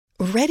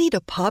Ready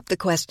to pop the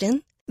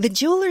question? The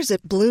jewelers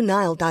at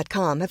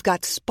BlueNile.com have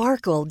got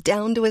sparkle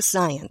down to a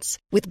science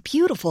with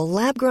beautiful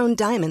lab-grown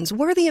diamonds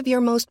worthy of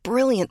your most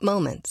brilliant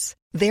moments.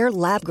 Their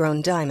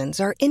lab-grown diamonds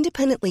are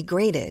independently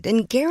graded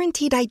and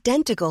guaranteed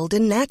identical to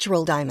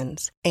natural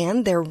diamonds,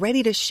 and they're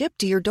ready to ship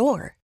to your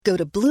door. Go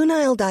to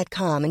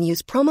BlueNile.com and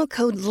use promo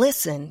code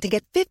LISTEN to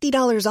get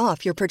 $50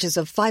 off your purchase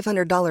of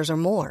 $500 or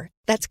more.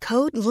 That's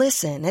code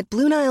LISTEN at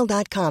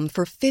BlueNile.com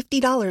for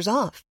 $50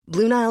 off.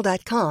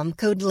 BlueNile.com,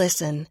 code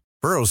LISTEN.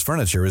 Burrow's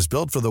furniture is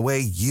built for the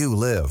way you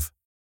live.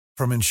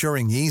 From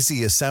ensuring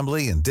easy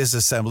assembly and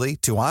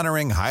disassembly to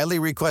honoring highly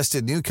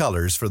requested new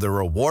colors for their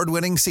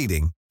award-winning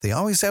seating, they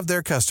always have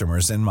their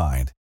customers in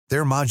mind.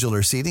 Their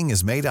modular seating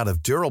is made out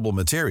of durable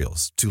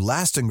materials to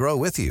last and grow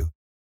with you.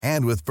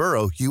 And with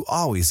Burrow, you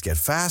always get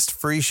fast,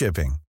 free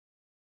shipping.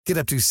 Get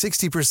up to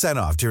 60%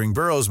 off during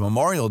Burrow's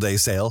Memorial Day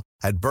sale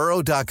at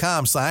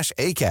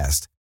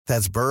burrow.com/ACAST.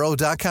 That's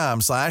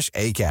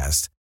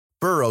burrow.com/ACAST.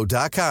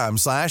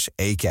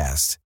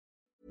 burrow.com/ACAST.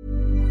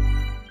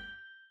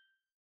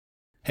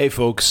 Hey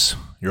folks,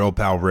 your old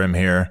pal Rim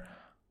here.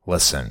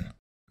 Listen,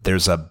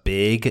 there's a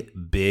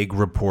big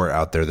report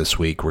out there this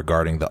week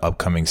regarding the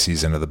upcoming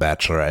season of The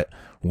Bachelorette.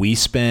 We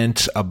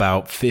spent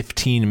about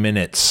 15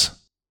 minutes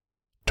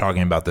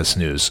talking about this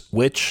news,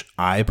 which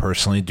I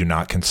personally do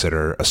not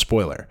consider a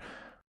spoiler.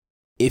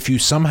 If you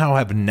somehow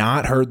have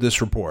not heard this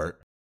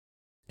report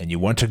and you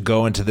want to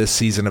go into this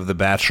season of The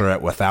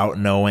Bachelorette without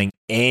knowing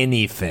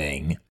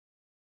anything,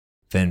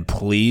 then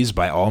please,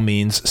 by all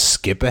means,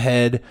 skip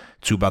ahead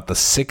to about the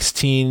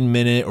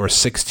 16-minute or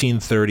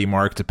 16:30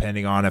 mark,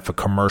 depending on if a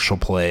commercial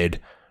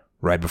played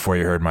right before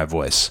you heard my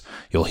voice.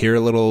 You'll hear a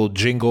little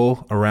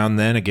jingle around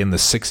then, again, the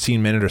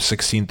 16-minute or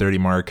 16:30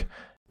 mark.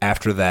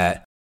 After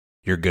that,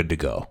 you're good to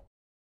go.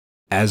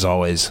 As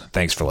always,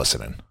 thanks for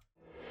listening.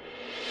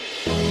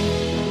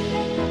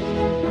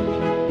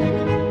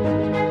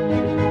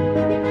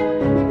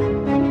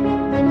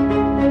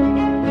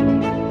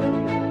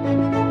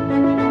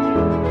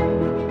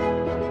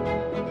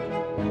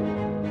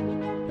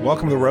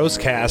 Welcome to the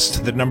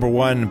Rosecast, the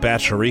 #1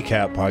 Bachelor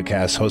Recap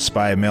podcast hosted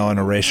by a male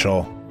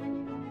interracial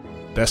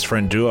best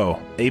friend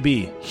duo.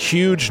 AB,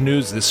 huge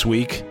news this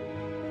week.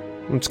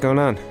 What's going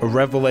on? A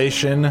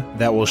revelation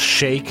that will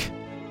shake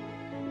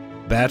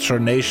Bachelor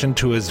Nation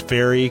to his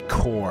very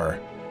core.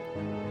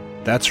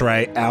 That's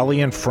right,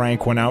 Allie and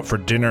Frank went out for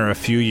dinner a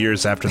few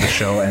years after the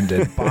show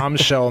ended.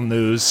 Bombshell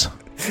news.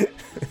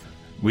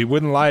 We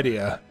wouldn't lie to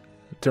you in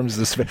terms of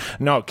this.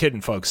 No,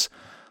 kidding, folks.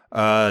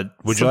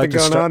 Would you like to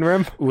start?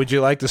 Rim? Would you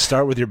like to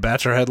start with your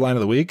Bachelor headline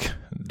of the week?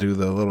 Do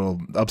the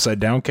little upside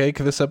down cake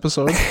this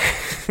episode?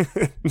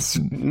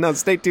 No,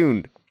 stay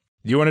tuned.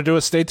 You want to do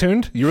a stay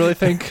tuned? You really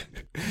think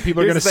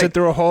people are going to sit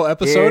through a whole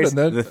episode and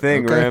then the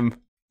thing, okay. Rim?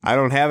 I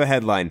don't have a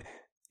headline,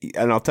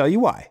 and I'll tell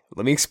you why.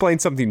 Let me explain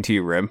something to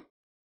you, Rim.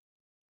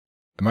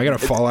 Am I going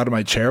to fall out of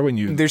my chair when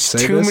you There's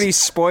say too this? many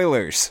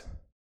spoilers.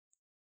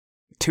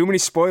 Too many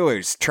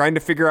spoilers. Trying to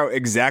figure out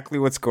exactly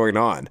what's going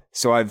on.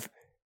 So I'm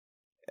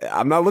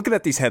not looking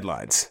at these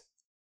headlines.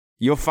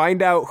 You'll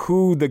find out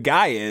who the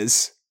guy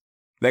is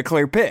that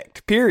Claire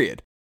picked,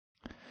 period.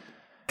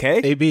 Okay?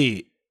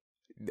 AB,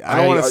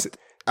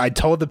 I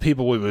told the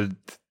people we would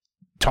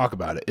talk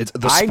about it.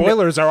 The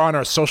spoilers are on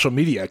our social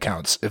media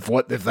accounts. If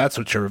that's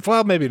what you're,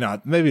 well, maybe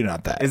not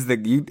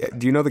that.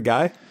 Do you know the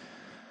guy?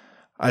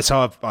 I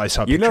saw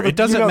You know it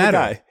doesn't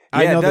matter.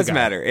 Yeah, it does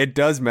matter. It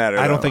does matter.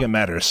 I don't think it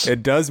matters.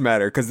 It does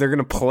matter because they're going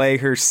to play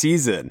her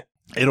season.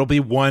 It'll be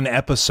one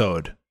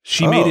episode.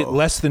 She made it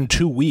less than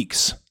 2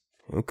 weeks.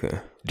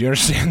 Okay. Do you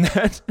understand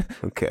that?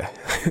 Okay.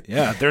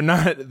 Yeah, they're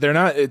not,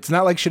 it's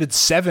not like she did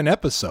 7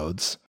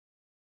 episodes.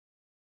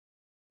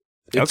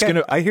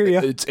 I hear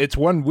you. It's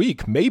 1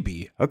 week,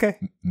 maybe. Okay.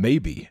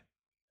 Maybe.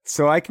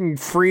 So I can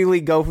freely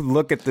go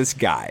look at this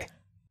guy.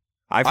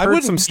 I've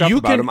heard some stuff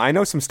about him. I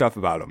know some stuff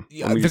about him.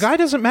 The guy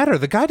doesn't matter.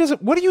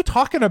 What are you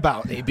talking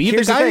about, AB?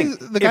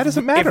 The guy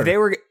doesn't matter.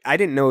 I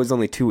didn't know it was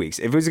only 2 weeks.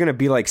 If it was going to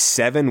be like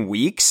 7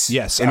 weeks,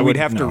 yes, and we'd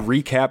have to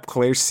recap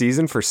Claire's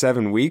season for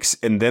 7 weeks,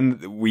 and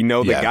then we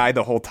know the guy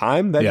the whole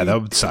time. That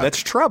would suck. That's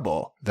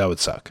trouble. That would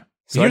suck.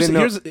 So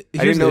here's the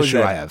issue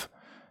I have.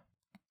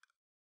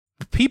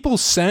 People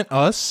sent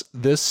us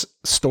this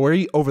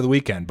story over the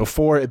weekend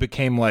before it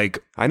became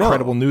like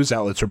credible news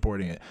outlets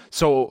reporting it.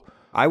 So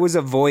I was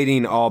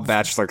avoiding all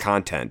Bachelor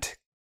content.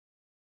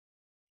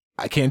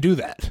 I can't do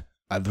that.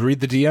 I've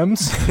read the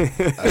DMs,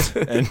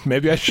 and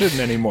maybe I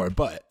shouldn't anymore.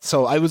 But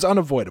so I was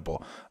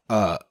unavoidable.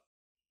 I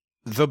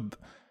don't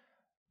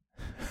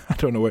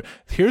know where.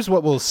 Here's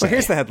what we'll say. Well,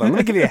 here's the headline. Let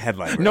me give you a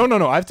headline. No.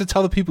 I have to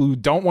tell the people who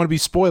don't want to be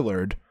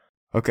spoilered.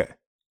 Okay,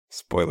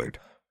 spoilered.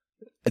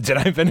 Did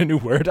I invent a new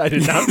word? I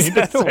did not mean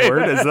to say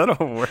word. That. Is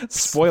that a word?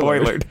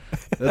 Spoilered.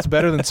 That's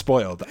better than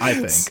spoiled, I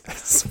think.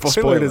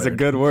 Spoilered is a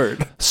good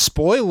word.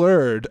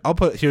 Spoilered. I'll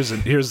put here's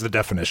the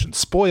definition.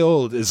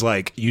 Spoiled is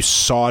like you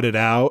sought it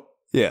out.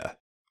 Yeah.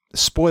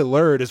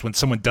 Spoilered is when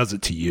someone does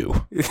it to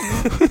you.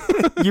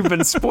 You've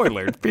been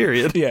spoilered.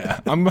 Period. Yeah.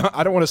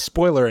 I don't want to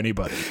spoiler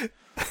anybody.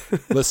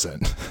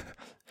 Listen.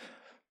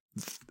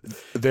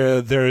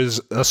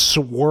 There's a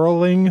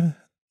swirling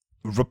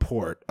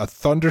report, a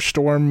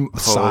thunderstorm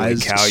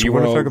size You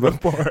want to talk about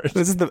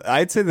report.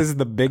 I'd say this is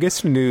the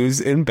biggest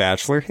news in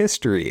Bachelor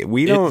history.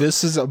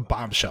 This is a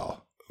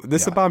bombshell.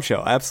 This is a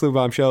bombshell, absolute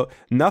bombshell.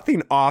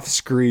 Nothing off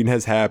screen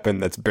has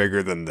happened that's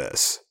bigger than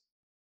this.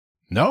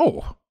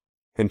 No.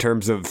 In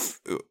terms of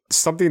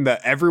something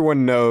that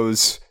everyone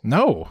knows.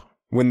 No.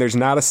 When there's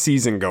not a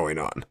season going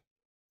on.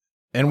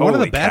 And one of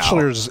the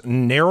bachelors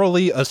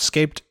narrowly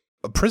escaped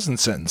a prison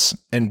sentence.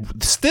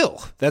 And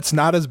still, that's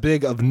not as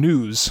big of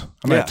news.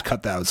 I'm going to have to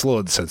cut that out. It's a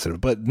little insensitive,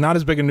 but not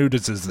as big a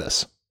news as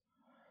this.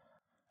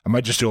 I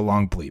might just do a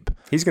long bleep.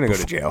 He's going to go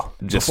to jail.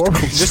 Just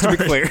to be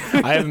clear.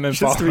 I haven't been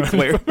Just to be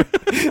clear.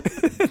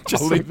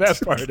 I'll leave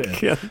that part in.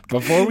 Yeah.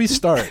 Before we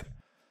start,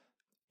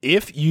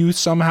 if you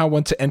somehow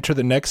want to enter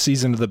the next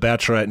season of The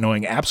Bachelorette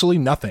knowing absolutely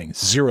nothing,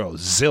 zero,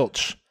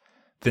 zilch,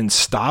 then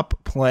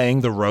stop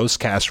playing the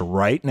Rosecast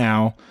right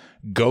now.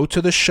 Go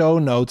to the show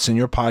notes in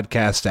your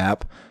podcast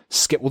app.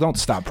 Don't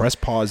stop. Press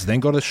pause, then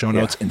go to the show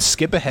notes and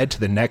skip ahead to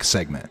the next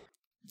segment.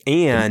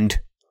 And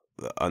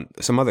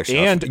some other stuff.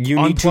 And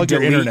you need to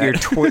delete your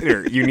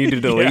Twitter. You need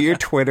to delete your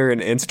Twitter and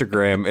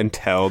Instagram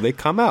until they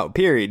come out,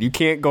 period. You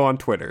can't go on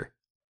Twitter.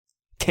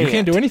 You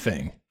can't do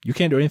anything. You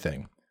can't do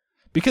anything.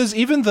 Because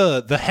even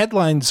the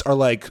headlines are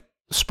like,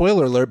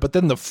 spoiler alert, but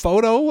then the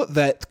photo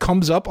that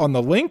comes up on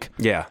the link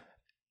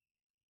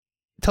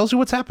tells you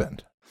what's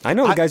happened. I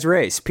know the guy's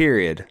race,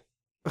 period.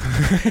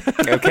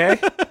 Okay?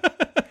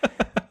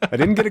 I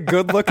didn't get a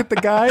good look at the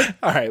guy.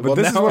 All right, but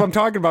this is what I'm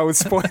talking about with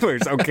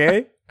spoilers,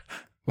 okay?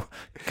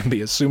 It can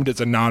be assumed it's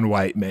a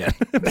non-white man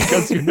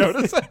because you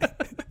notice it.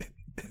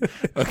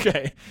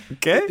 Okay.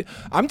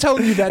 I'm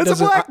telling you that it's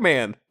a black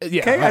man.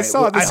 Yeah. Okay, right. I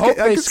saw this. I hope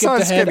they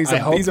skipped ahead.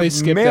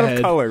 He's a man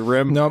of color,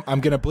 Rim. No,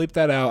 I'm going to bleep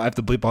that out. I have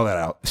to bleep all that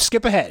out.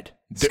 Skip ahead.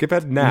 Skip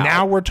ahead now.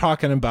 Now we're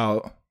talking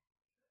about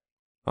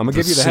I'm going to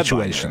give you the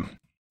situation.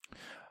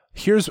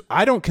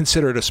 I don't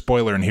consider it a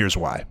spoiler, and here's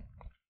why.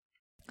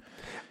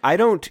 I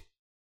don't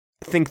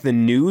think the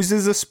news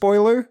is a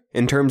spoiler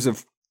in terms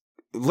of,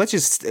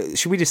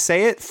 should we just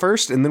say it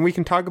first and then we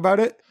can talk about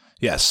it?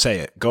 Yes, say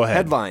it. Go ahead.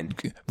 Headline.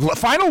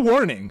 Final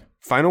warning.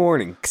 Final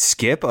warning.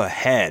 Skip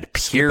ahead.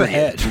 Period. Skip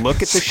ahead.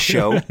 Look at the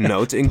show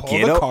notes and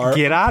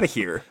get out of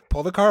here.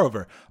 Pull the car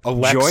over.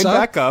 Alexa, join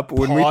back up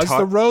when we pause talk.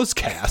 The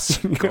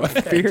Rosecast. Go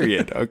ahead.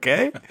 Period.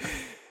 Okay.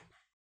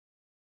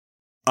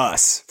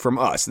 From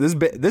us.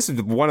 This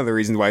is one of the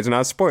reasons why it's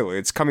not a spoiler.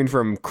 It's coming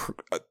from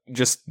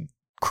just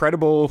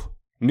credible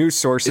news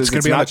sources. It's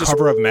going to be on the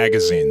cover of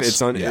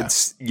magazines.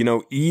 It's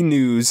E!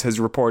 News has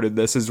reported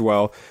this as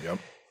well. Yep.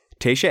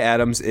 Tayshia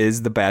Adams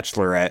is the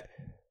Bachelorette.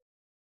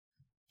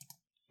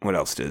 What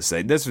else did it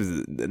say? This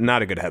was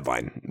not a good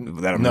headline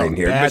that I'm reading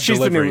here. Bad but she's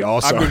delivery the new,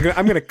 also.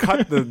 I'm going to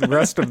cut the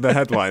rest of the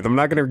headline. I'm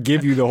not going to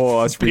give you the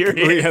whole us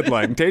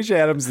headline. Tayshia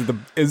Adams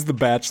is the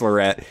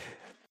Bachelorette! !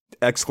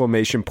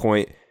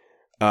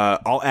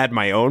 I'll add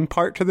my own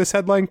part to this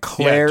headline.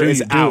 Claire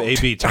is out.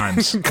 AB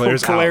times.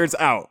 Claire's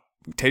out.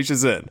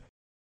 Tasha's in.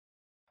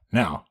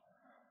 Now,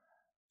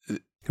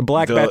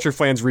 Black Bachelor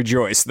fans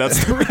rejoice.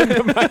 That's the reason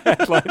of my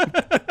headline.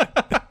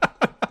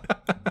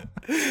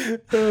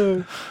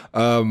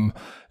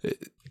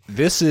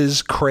 This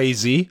is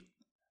crazy.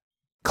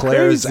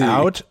 Claire's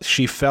out.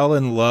 She fell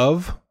in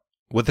love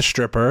with a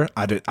stripper.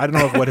 I don't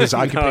know what his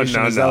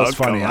occupation is. That was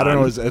funny. I don't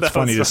know. It's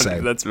funny to say.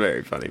 That's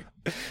very funny.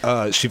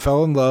 She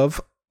fell in love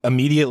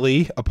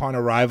immediately upon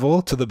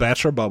arrival to the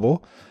Bachelor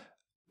bubble.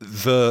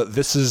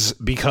 This is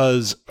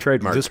because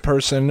trademark. This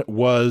person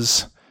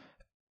was,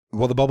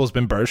 the bubble's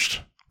been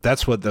burst.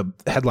 That's what the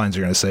headlines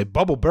are going to say.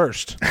 Bubble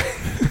burst.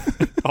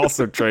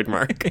 Also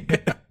trademark.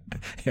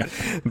 Yeah.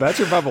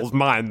 Bachelor bubble's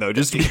mine though.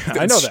 Just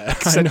I know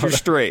that. Set you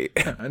straight.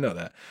 I know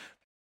that.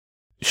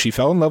 She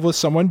fell in love with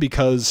someone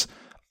because,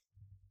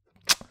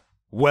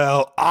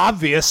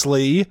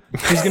 obviously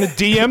she's going to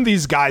DM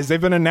these guys. They've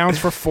been announced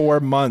for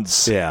 4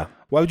 months. Yeah.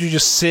 Why would you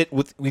just sit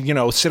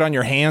on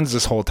your hands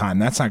this whole time?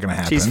 That's not going to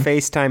happen. She's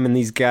FaceTiming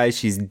these guys.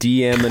 She's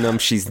DMing them.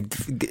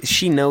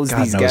 She knows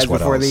these guys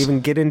before they even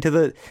get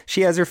into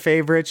she has her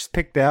favorites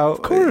picked out.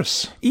 Of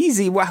course.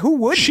 Easy. Who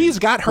would? She's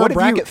got her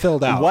bracket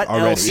filled out what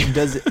already.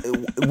 Else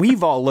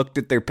we've all looked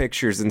at their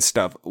pictures and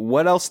stuff.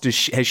 What else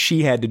has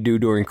she had to do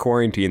during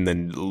quarantine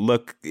than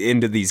look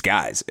into these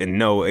guys and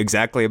know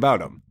exactly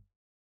about them?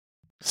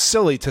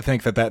 Silly to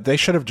think that they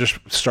should have just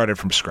started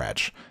from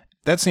scratch.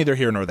 That's neither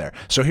here nor there.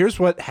 So here's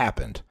what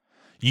happened.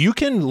 You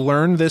can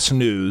learn this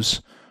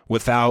news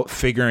without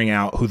figuring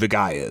out who the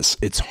guy is.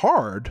 It's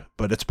hard,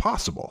 but it's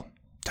possible.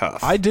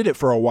 Tough. I did it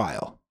for a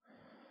while.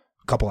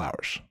 A couple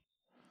hours.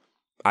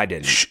 I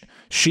didn't.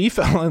 She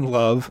fell in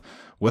love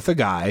with a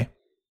guy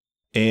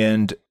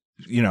and,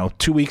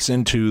 less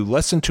than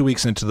 2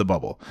 weeks into the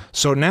bubble.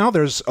 So now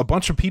there's a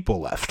bunch of people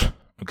left.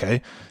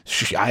 Okay.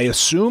 I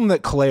assume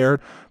that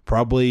Claire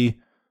probably...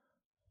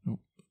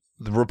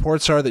 The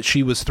reports are that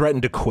she was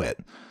threatened to quit.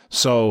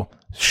 So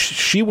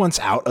she wants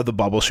out of the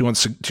bubble. She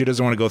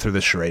doesn't want to go through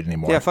this charade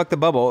anymore. Yeah, fuck the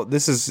bubble.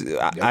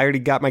 I already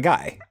got my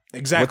guy.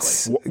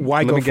 Exactly.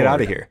 Why let me get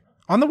out of here?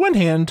 On the one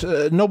hand,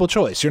 noble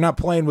choice. You're not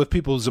playing with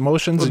people's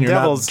emotions, and you're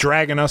not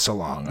dragging us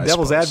along.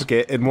 Devil's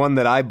advocate, and one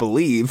that I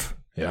believe,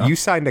 you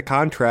signed a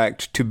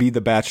contract to be the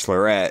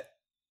Bachelorette.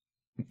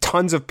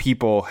 Tons of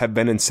people have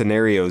been in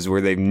scenarios where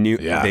they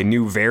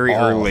knew very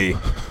early.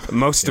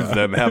 Most of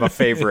them have a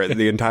favorite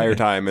the entire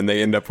time, and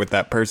they end up with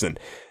that person.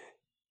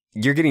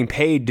 You're getting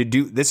paid to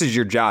do this. Is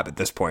your job at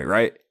this point,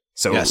 right?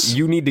 So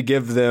you need to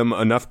give them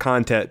enough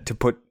content to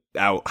put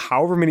out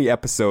however many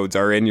episodes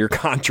are in your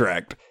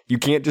contract. You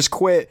can't just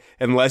quit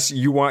unless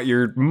you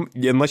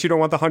don't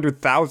want the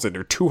 100,000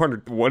 or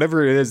 200,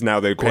 whatever it is now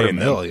they pay $250,000.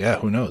 them. Yeah,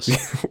 who knows?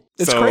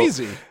 It's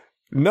crazy.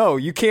 No,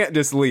 you can't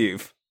just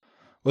leave.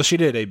 Well, she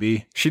did,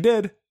 AB. She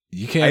did.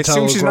 You can't. I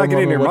assume she's not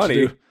getting her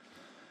money.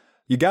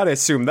 You got to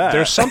assume that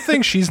there's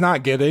something she's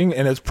not getting,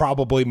 and it's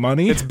probably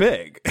money. It's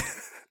big.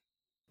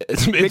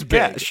 It's big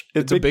cash.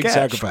 It's a big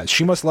sacrifice.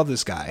 She must love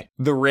this guy.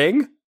 The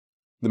ring,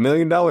 the $1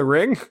 million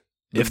ring,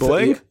 the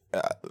bling.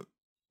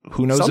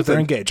 Who knows if they're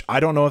engaged? I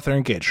don't know if they're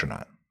engaged or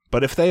not.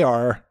 But if they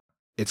are,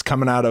 it's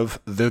coming out of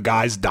the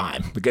guy's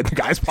dime, the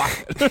guy's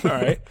pocket. All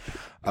right.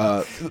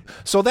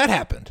 So that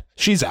happened.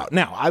 She's out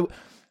now.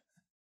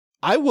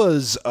 I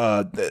was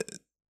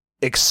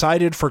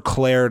excited for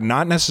Claire,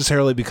 not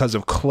necessarily because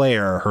of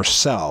Claire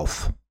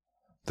herself,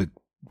 the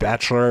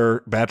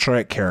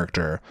Bachelorette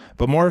character,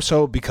 but more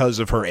so because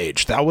of her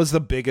age. That was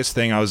the biggest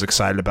thing I was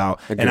excited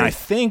about. Agreed. And I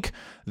think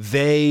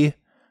the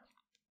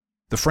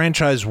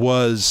franchise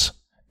was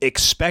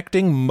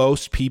expecting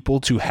most people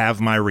to have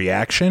my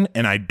reaction,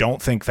 and I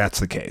don't think that's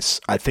the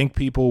case. I think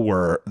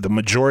the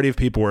majority of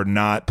people were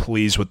not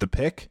pleased with the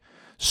pick.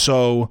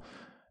 So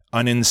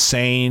an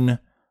insane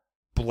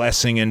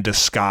blessing in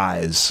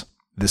disguise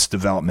this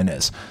development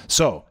is.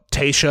 So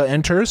Tayshia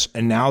enters,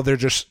 and now they're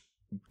just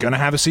going to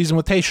have a season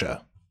with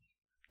Tayshia.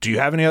 Do you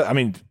have any other, I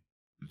mean,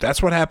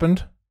 that's what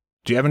happened.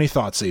 Do you have any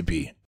thoughts,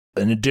 AB,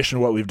 in addition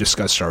to what we've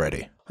discussed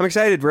already? I'm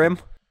excited, Rim.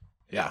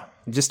 Yeah.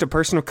 Just a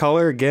person of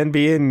color,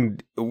 again,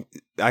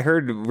 I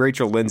heard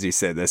Rachel Lindsay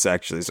say this,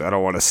 actually, so I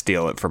don't want to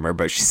steal it from her,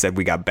 but she said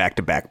we got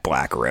back-to-back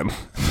black, Rim.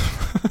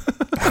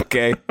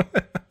 Okay?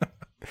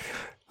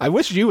 I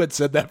wish you had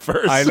said that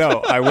first. I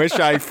know. I wish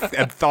I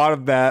had thought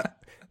of that.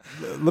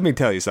 Let me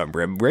tell you something,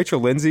 Rim. Rachel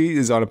Lindsay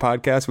is on a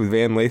podcast with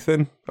Van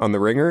Lathan on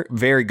The Ringer.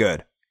 Very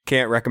good.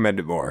 Can't recommend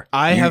it more.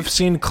 I have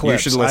seen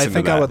clips. You should listen I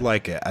think to that. I would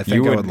like it.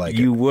 You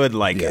would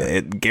like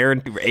it.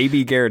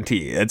 AB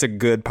guarantee. It's a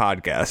good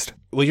podcast.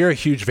 Well, you're a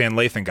huge Van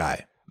Lathan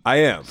guy. I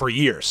am. For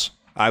years.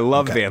 I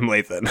love Van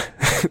Lathan.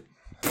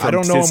 I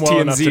don't know him well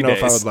enough to know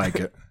if I would like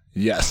it.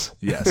 Yes.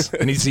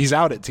 And he's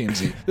out at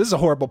TMZ. This is a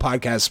horrible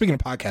podcast. Speaking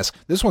of podcasts,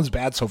 this one's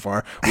bad so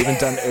far. We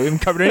haven't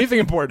covered anything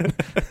important.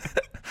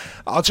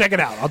 I'll check it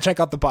out. I'll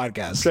check out the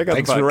podcast.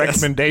 Thanks for the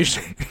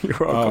recommendation. You're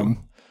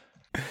welcome.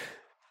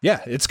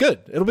 Yeah, it's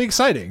good. It'll be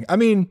exciting. I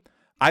mean,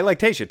 I like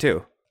Tayshia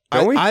too.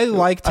 I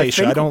like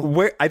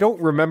Tayshia. I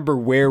don't remember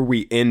where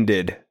we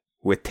ended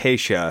with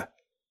Tayshia.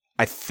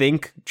 I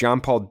think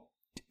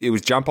it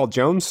was John Paul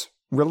Jones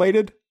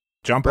related.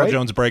 John Paul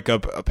Jones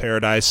breakup of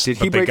Paradise. Did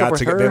he break up with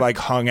her? They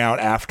hung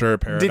out after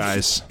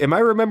Paradise. Am I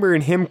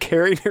remembering him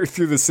carrying her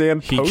through the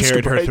sand? He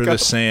carried her through the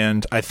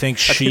sand. I think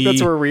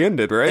that's where we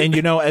ended, right?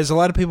 And as a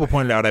lot of people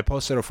pointed out, I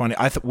posted a funny.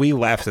 We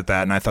laughed at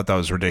that, and I thought that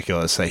was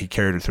ridiculous that he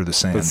carried her through the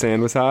sand. The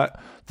sand was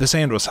hot. The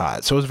sand was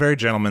hot, so it was very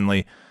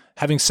gentlemanly.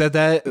 Having said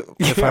that,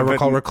 if I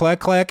recall,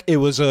 it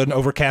was an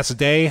overcast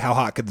day. How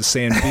hot could the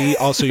sand be?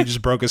 Also, you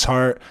just broke his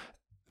heart.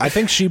 I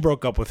think she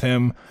broke up with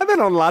him. I've been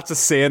on lots of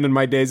sand in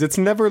my days. It's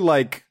never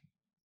like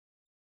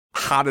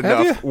hot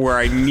enough where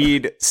I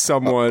need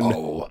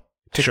someone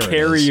to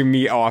carry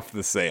me off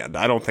the sand.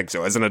 I don't think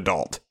so. As an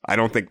adult, I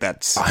don't think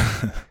that's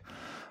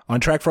on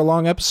track for a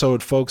long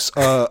episode, folks.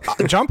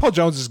 John Paul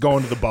Jones is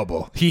going to the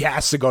bubble. He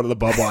has to go to the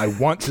bubble. I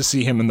want to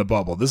see him in the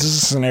bubble. This is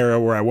a scenario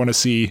where I want to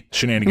see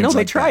shenanigans. No,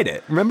 they tried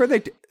it.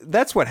 Remember,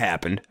 that's what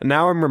happened.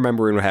 Now I'm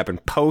remembering what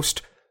happened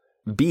post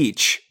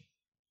beach.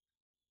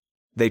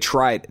 They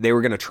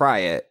were going to try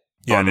it.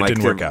 Yeah, and it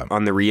didn't work out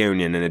on the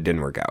reunion, and it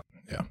didn't work out.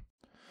 Yeah.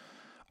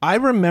 I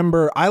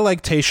remember, I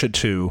like Tayshia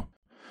too.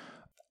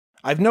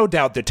 I've no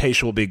doubt that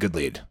Tayshia will be a good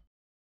lead.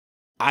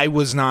 I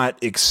was not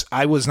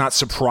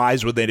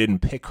surprised when they didn't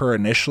pick her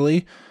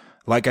initially.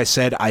 Like I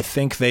said, I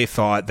think they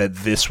thought that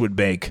this would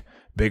make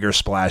bigger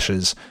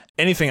splashes.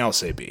 Anything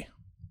else, AB? It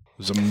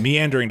was a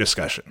meandering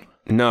discussion.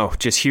 No,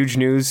 just huge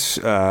news.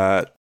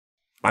 I'm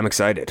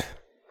excited.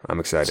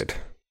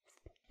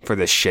 For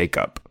this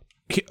shakeup.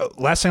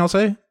 Last thing I'll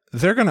say,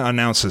 they're going to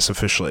announce this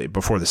officially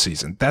before the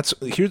season. That's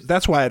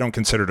why I don't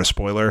consider it a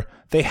spoiler.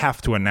 They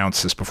have to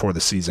announce this before the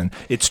season.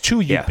 It's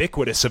too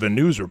ubiquitous of a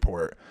news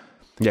report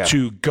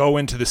to go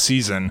into the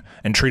season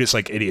and treat us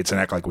like idiots and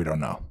act like we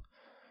don't know.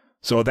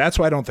 So that's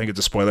why I don't think it's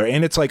a spoiler.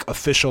 And it's like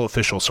official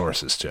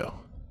sources too.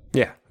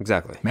 Yeah,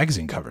 exactly.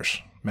 Magazine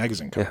covers.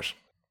 Yeah.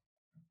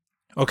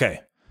 Okay.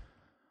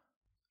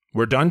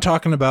 We're done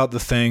talking about the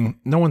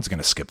thing. No one's going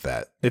to skip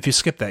that. If you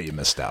skip that, you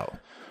missed out.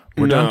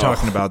 We're done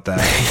talking about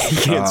that. You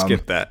can't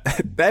skip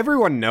that.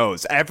 Everyone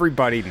knows.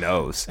 Everybody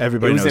knows.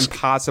 Everybody knows. It was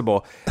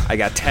impossible. I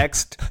got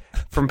text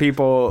from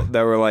people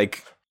that were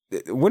like,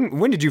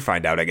 when did you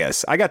find out? I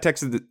guess I got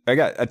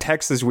a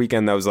text this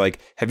weekend that was like,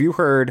 "Have you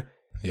heard?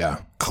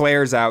 Yeah,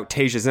 Claire's out,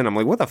 Tayshia's in." I'm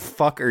like, "What the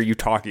fuck are you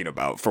talking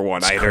about?" For one,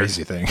 it's a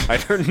crazy thing. I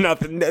heard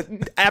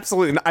nothing.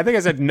 Absolutely, I think I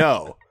said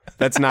no.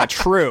 That's not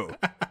true.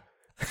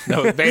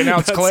 No, they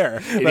announced Claire.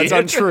 That's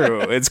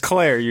untrue. It's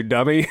Claire, you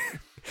dummy.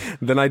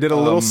 Then I did a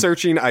little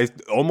searching. I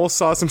almost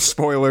saw some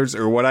spoilers,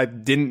 or what I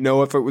didn't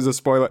know if it was a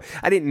spoiler.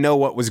 I didn't know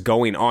what was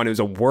going on. It was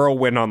a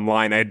whirlwind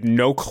online. I had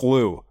no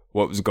clue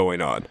what was going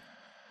on.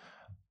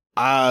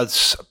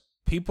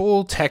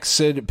 People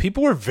texted.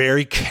 People were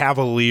very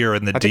cavalier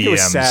in the DMs. I think it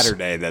was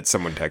Saturday that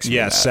someone texted me.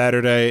 Yeah, that.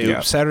 Saturday.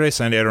 Yeah. Saturday,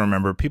 Sunday, I don't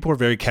remember. People were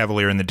very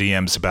cavalier in the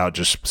DMs about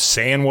just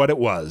saying what it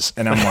was.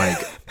 And I'm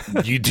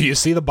like, do you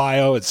see the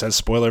bio? It says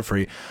spoiler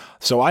free.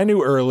 So I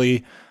knew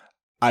early.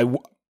 I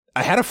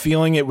had a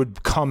feeling it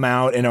would come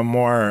out in a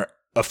more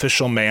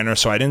official manner.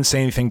 So I didn't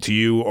say anything to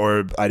you,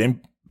 or I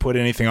didn't put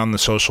anything on the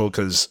social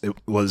because it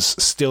was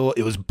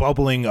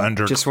bubbling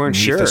under just weren't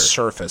sure. The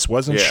surface.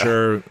 Wasn't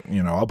sure.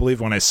 I'll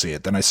believe when I see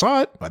it. Then I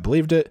saw it. I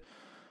believed it.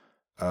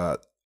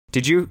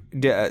 Did you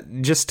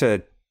just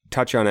to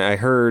touch on it? I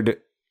heard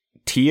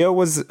Tia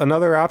was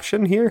another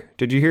option here.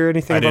 Did you hear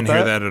anything? I about didn't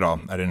hear that at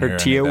all. I didn't hear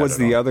Tia was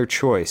the all. other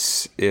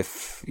choice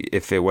if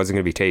it wasn't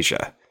going to be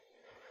Tayshia.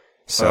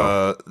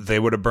 So they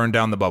would have burned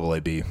down the bubble.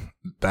 AB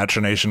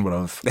Bachelor Nation would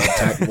have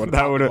attacked the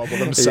bubble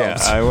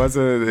themselves. Yeah, I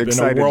wasn't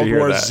excited in a World to hear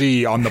War that.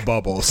 Z on the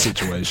bubble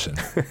situation.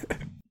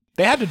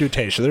 They had to do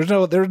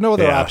Tayshia. There's no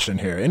other option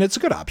here, and it's a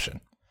good option.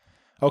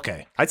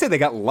 Okay, I'd say they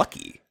got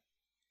lucky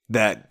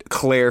that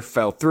Claire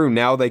fell through.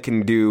 Now they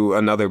can do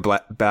another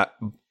black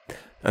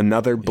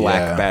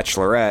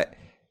bachelorette.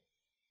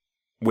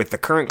 With the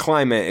current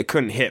climate, it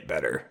couldn't hit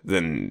better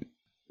than.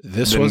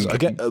 This was,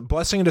 again, a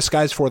blessing in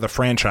disguise for the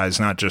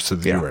franchise, not just the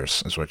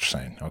viewers, is what you're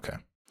saying. Okay.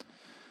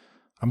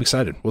 I'm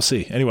excited. We'll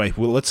see. Anyway,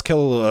 let's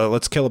kill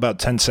about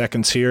 10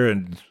 seconds here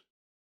and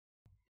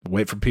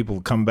wait for people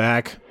to come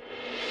back.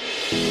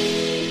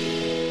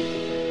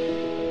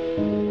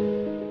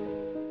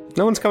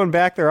 No one's coming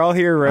back. They're all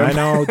here, right? I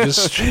know.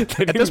 Just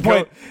at this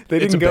point, they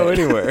didn't go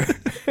anywhere.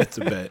 It's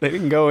a bit. They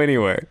didn't go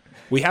anywhere.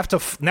 We have to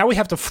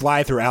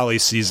fly through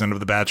Allie's season of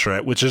The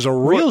Bachelorette, which is a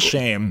real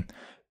shame.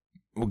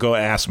 Well, go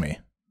ask me.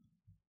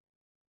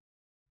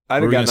 I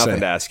got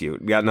nothing to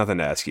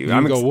ask you.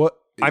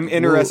 I'm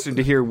interested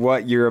to hear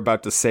what you're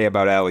about to say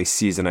about Allie's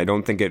season. I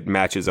don't think it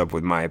matches up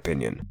with my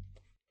opinion.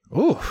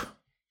 Ooh.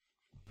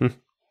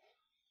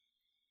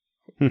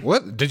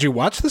 What? Did you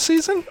watch the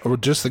season or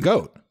just the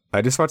GOAT?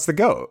 I just watched the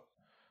GOAT.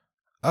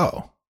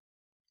 Oh.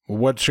 Well,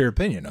 what's your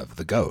opinion of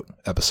the GOAT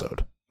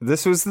episode?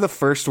 This was the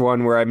first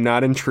one where I'm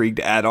not intrigued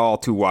at all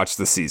to watch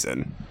the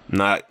season.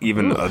 Not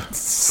even a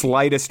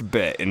slightest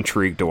bit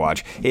intrigued to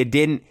watch. It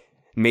didn't.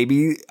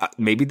 Maybe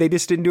they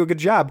just didn't do a good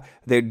job.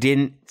 There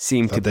didn't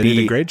seem to be. They did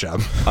a great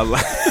job.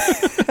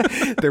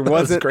 There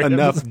wasn't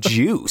enough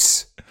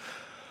juice.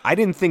 I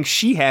didn't think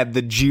she had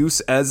the juice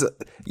as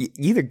you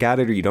either got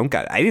it or you don't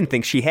got it. I didn't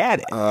think she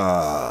had it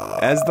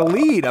as the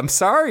lead. I'm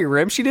sorry,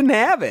 Rim. She didn't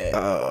have it.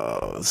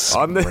 This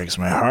breaks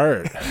my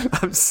heart.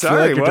 I'm sorry.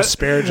 I feel like you're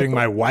disparaging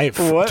my wife.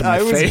 What to my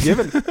I was face.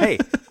 given. Hey,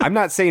 I'm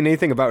not saying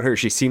anything about her.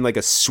 She seemed like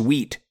a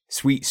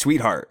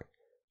sweetheart.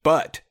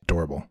 But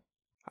adorable.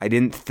 I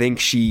didn't think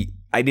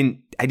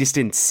I just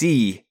didn't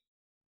see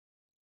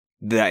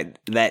that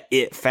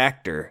it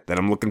factor that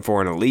I'm looking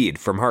for in a lead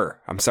from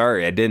her. I'm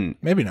sorry, I didn't.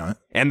 Maybe not.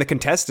 And the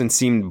contestants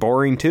seemed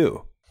boring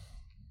too.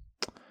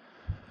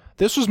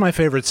 This was my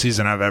favorite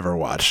season I've ever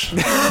watched.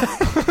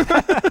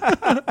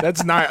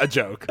 That's not a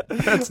joke.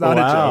 That's not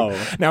a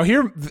joke. Now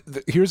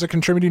here's a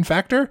contributing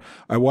factor.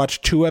 I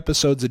watched 2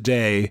 episodes a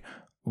day.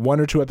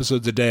 1 or 2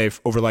 episodes a day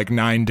over like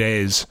 9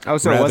 days. Oh,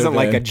 so it wasn't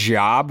like a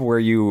job where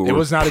you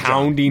were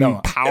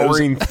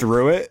powering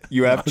through it?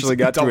 You actually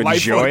got to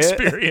enjoy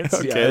experience.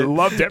 Okay. Yeah, I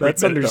loved everything.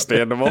 That's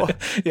understandable.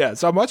 Yeah,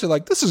 so I'm watching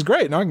like, this is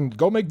great. Now I can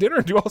go make dinner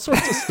and do all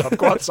sorts of stuff.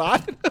 Go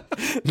outside.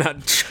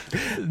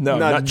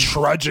 not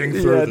trudging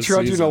through the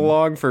trudging season.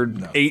 along for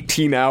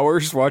 18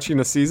 hours watching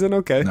a season?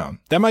 Okay. No,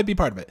 that might be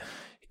part of it.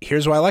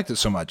 Here's why I liked it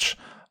so much.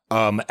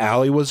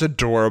 Allie was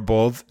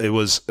adorable. It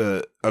was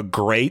a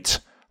great...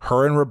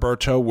 Her and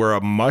Roberto were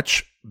a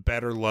much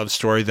better love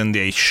story than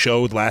they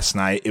showed last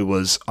night. It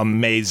was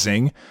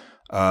amazing.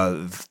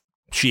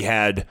 She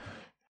had,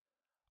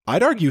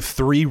 I'd argue,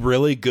 3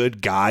 really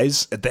good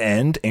guys at the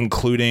end,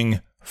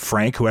 including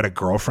Frank, who had a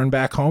girlfriend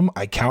back home.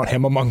 I count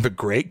him among the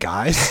great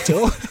guys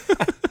still.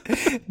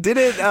 Did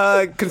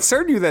it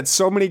concern you that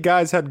so many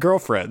guys had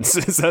girlfriends?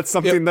 Is that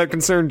something that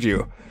concerned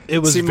you? It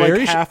was seemed very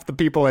like half the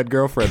people had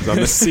girlfriends on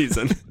this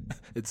season.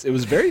 It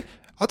was very...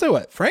 I'll tell you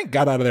what, Frank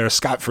got out of there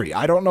scot-free.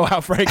 I don't know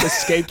how Frank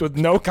escaped with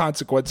no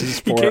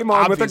consequences. He came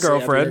on with a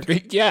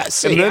girlfriend.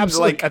 Yes, and he then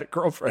absolutely had a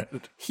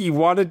girlfriend. He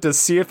wanted to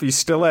see if he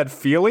still had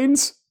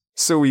feelings,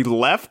 so he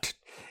left.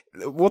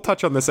 We'll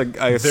touch on this. I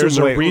assume there's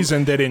a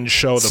reason they didn't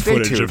show the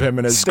footage of him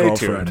and his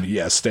girlfriend. Tuned.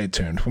 Yeah, stay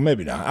tuned. Well,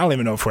 maybe not. I don't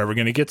even know if we're ever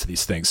going to get to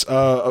these things.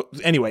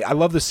 Anyway, I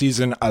love the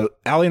season.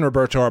 Allie and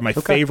Roberto are my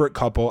favorite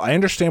couple. I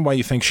understand why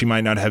you think she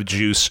might not have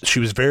juice. She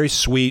was very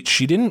sweet.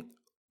 She didn't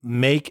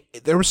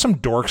there were some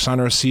dorks on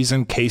her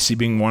season, Casey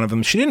being one of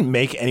them. She didn't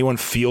make anyone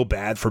feel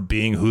bad for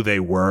being who they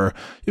were.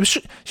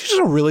 She's just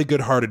a really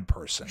good-hearted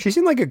person. She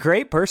seemed like a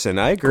great person.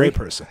 I agree. Great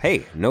person.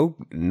 Hey, no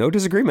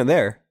disagreement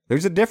there.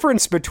 There's a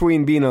difference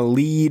between being a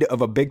lead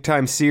of a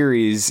big-time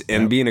series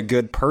and being a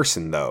good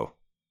person, though.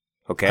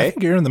 Okay? I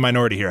think you're in the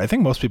minority here. I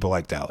think most people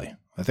liked Allie.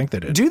 I think they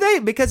did. Do they?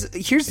 Because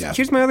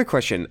here's my other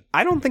question.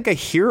 I don't think I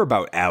hear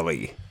about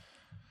Allie.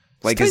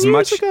 Like as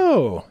much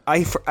ago.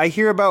 I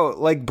hear about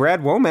like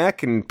Brad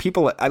Womack and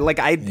people.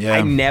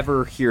 I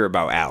never hear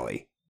about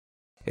Allie,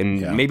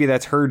 and maybe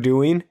that's her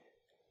doing.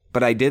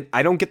 But I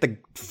don't get the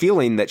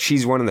feeling that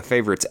she's one of the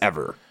favorites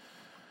ever.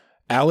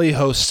 Allie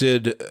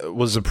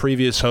was a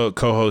previous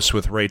co-host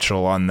with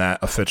Rachel on that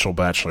official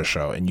Bachelor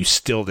show, and you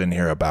still didn't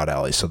hear about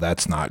Allie, so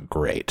that's not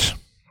great.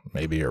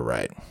 Maybe you're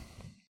right.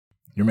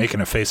 You're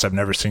making a face I've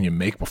never seen you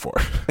make before.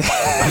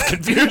 Of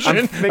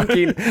confusion.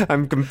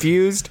 I'm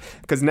confused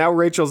because now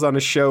Rachel's on a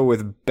show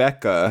with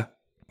Becca.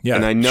 Yeah,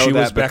 and I know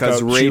that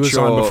because Rachel she was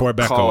on before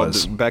Becca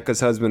called Becca's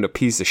husband a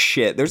piece of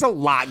shit. There's a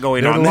lot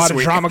going on There's this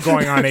week. a lot of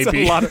drama going on,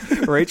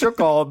 AP. Rachel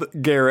called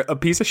Garrett a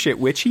piece of shit,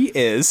 which he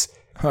is.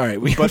 All right.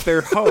 But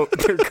their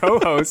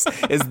co-host,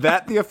 is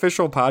that the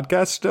official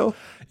podcast still?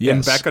 Yes.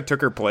 And Becca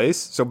took her place.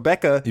 So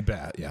Becca,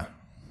 yeah,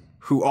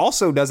 who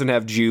also doesn't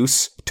have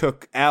juice,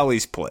 took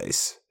Allie's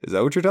place. Is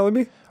that what you're telling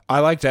me? I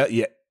liked that.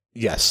 Yeah,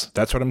 yes,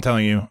 that's what I'm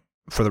telling you.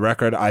 For the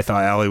record, I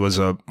thought Allie was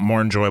a more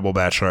enjoyable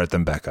bachelorette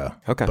than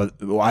Becca. Okay. But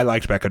I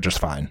liked Becca just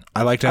fine.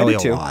 I liked Allie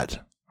a lot.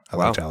 I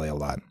liked Allie a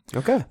lot.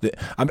 Okay.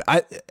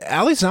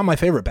 Allie's not my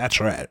favorite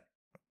bachelorette.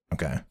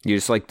 Okay. You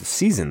just like the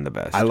season the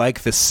best. I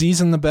like the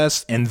season the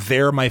best, and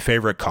they're my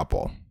favorite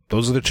couple.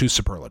 Those are the two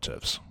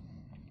superlatives.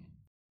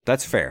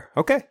 That's fair.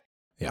 Okay.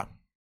 Yeah.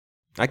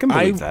 I can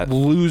believe that. I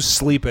lose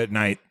sleep at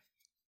night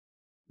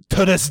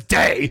to this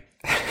day.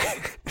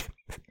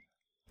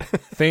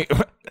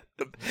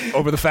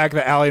 Over the fact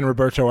that Allie and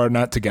Roberto are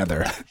not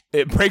together.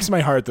 It breaks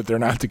my heart that they're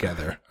not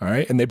together. All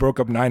right. And they broke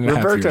up 9.5 years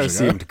ago. Roberto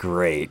seemed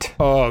great.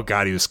 Oh,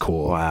 God, he was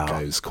cool. Wow. God,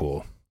 he was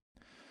cool.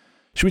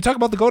 Should we talk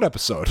about the GOAT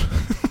episode?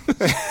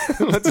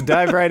 Let's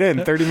dive right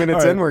in. 30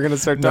 minutes in, we're going to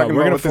start talking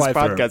about what this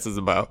podcast is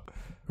about.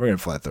 We're going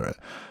to fly through it.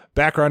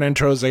 Background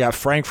intros, they got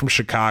Frank from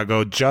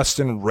Chicago,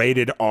 Justin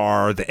rated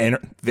R.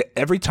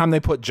 Every time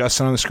they put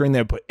Justin on the screen,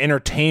 they put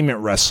entertainment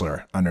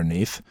wrestler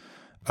underneath.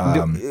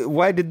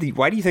 Why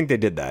do you think they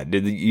did that?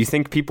 Did you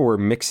think people were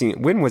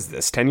mixing? When was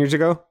this? 10 years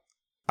ago?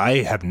 I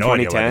have no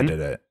idea why they did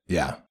it.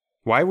 Yeah.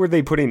 Why were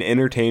they putting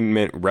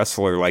entertainment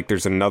wrestler like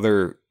there's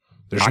another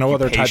There's no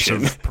other types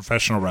of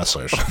professional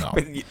wrestlers. No.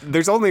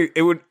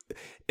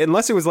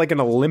 Unless it was like an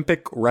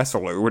Olympic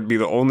wrestler would be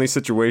the only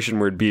situation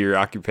where it'd be your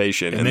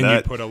occupation. And then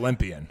you'd put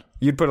Olympian.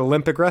 You'd put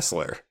Olympic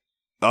wrestler.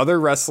 Other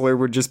wrestler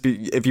would just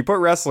be, if you put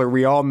wrestler,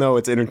 we all know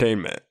it's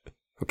entertainment.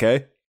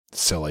 Okay?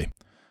 Silly.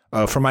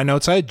 For my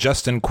notes, I had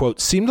Justin, quote,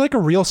 seemed like a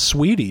real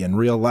sweetie in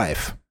real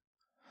life.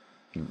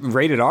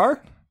 Rated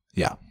R?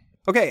 Yeah.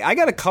 Okay, I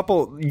got a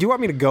couple. Do you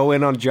want me to go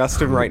in on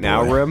Justin right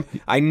now, Rim?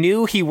 I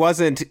knew he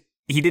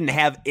didn't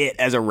have it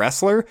as a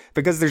wrestler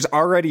because there's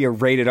already a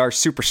rated R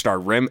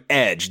superstar, Rim.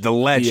 Edge, the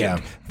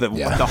legend, the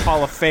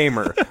Hall of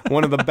Famer,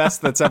 one of the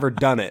best that's ever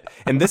done it.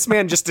 And this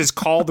man just is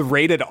called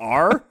rated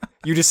R?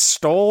 You just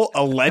stole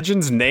a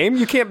legend's name?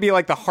 You can't be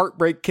like the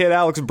Heartbreak Kid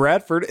Alex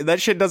Bradford.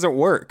 That shit doesn't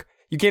work.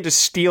 You can't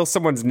just steal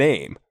someone's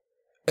name.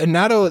 And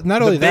not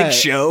only that, Big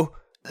Show,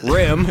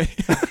 Rim,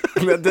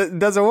 that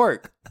doesn't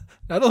work.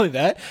 Not only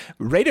that,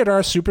 rated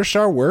R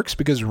superstar works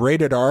because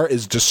rated R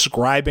is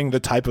describing the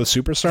type of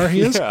superstar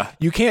he is. Yeah.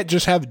 You can't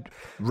just have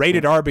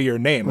rated R be your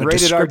name. A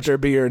rated descriptor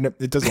be your name.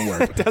 It doesn't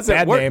work. It doesn't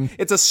Bad work. Name.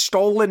 It's a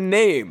stolen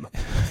name.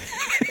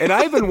 And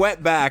I even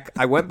went back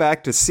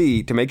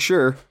to make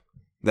sure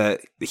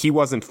that he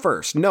wasn't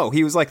first. No,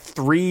 he was like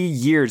 3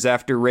 years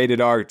after rated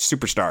R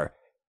superstar.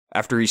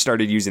 After he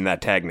started using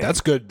that tag name.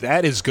 That's good.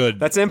 That is good.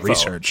 That's info.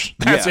 Research.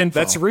 That's info.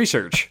 That's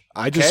research.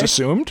 I just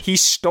assumed. He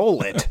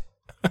stole it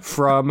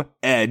from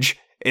Edge.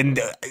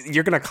 And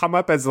you're going to come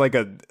up as like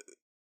a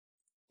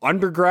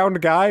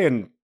underground guy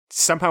and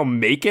somehow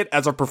make it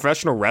as a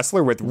professional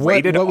wrestler with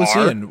rated R? What was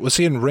he in? Was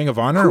he in Ring of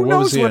Honor? Who or what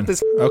knows was he what in?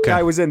 This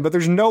guy was in, but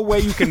there's no way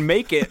you can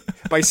make it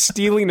by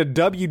stealing a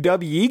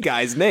WWE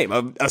guy's name,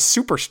 a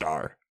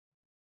superstar.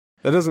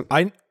 That doesn't...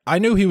 I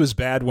knew he was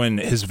bad when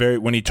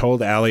he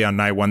told Allie on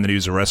night one that he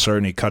was a wrestler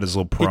and he cut his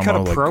little promo. He cut a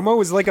promo? It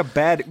was like a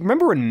bad...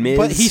 Remember when Miz...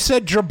 But he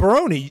said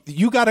jabroni.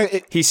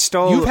 He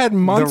stole You've had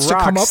months to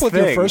come up with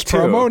your first too.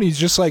 promo and he's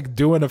just like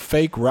doing a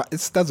fake...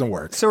 It doesn't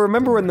work. So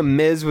remember when the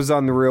Miz was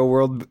on The Real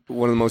World,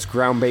 one of the most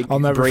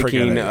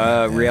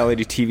groundbreaking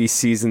reality TV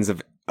seasons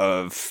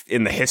of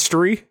in the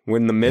history,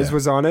 when the Miz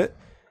was on it?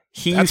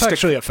 That's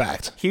actually a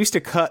fact. He used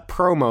to cut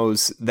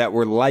promos that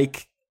were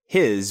like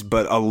his,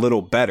 but a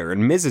little better.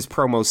 And Miz's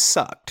promos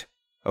sucked.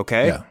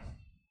 Okay? Yeah.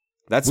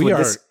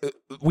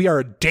 We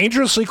are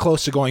dangerously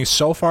close to going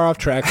so far off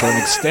track for an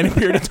extended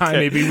period of time.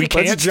 Maybe we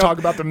can't talk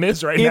about the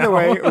Miz right now. Either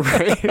way,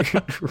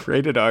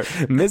 rated R.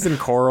 Miz and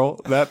Coral,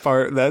 that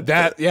part. I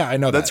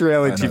know that's that.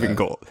 reality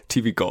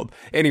TV gold.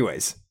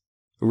 Anyways,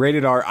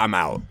 rated R, I'm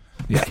out.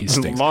 Yeah, he It's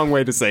a stinks. long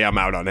way to say I'm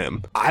out on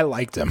him. I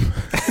liked him.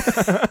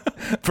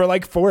 For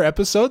like 4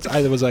 episodes,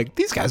 I was like,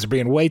 these guys are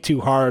being way too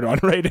hard on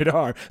Rated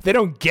R. They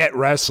don't get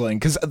wrestling,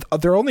 because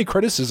their only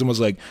criticism was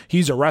like,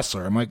 he's a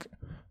wrestler. I'm like,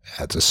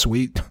 that's a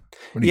sweet.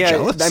 What, are you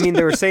jealous? I mean,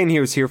 they were saying he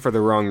was here for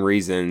the wrong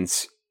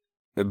reasons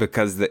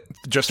because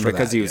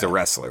he was a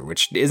wrestler,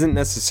 which isn't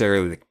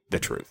necessarily the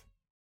truth.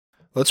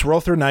 Let's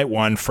roll through night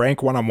one.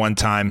 Frank won on one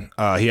time.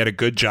 He had a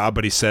good job,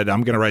 but he said,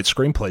 I'm going to write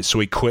screenplays. So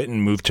he quit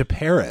and moved to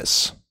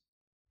Paris.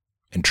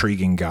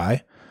 Intriguing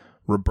guy.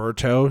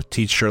 Roberto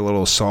teach her a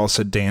little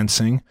salsa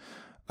dancing.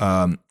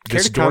 Care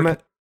to comment?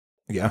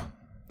 Yeah.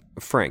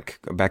 Frank.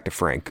 Go back to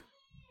Frank.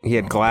 He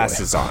had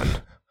glasses on.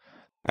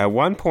 At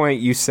one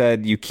point, you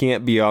said you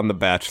can't be on The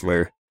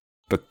Bachelor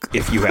but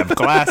if you have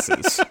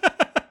glasses.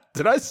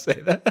 Did I say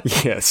that?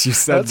 Yes, you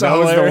said That's that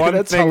was the one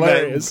That's thing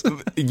hilarious.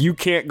 that you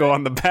can't go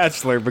on The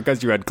Bachelor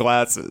because you had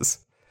glasses.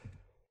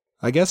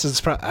 I guess it's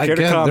probably. Care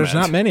to comment? There's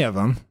not many of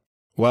them.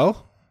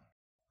 Well,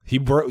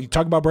 you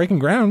talk about breaking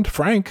ground,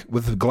 Frank,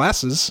 with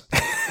glasses,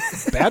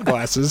 bad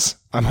glasses,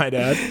 I might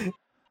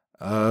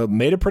add,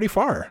 made it pretty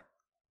far.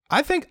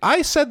 I think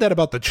I said that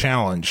about the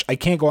challenge. I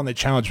can't go on the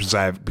challenge because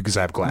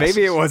I have glasses.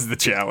 Maybe it was the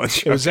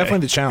challenge. It was definitely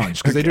the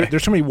challenge because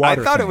there's so many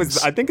water.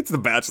 I think it's The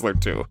Bachelor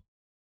too.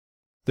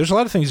 There's a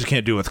lot of things you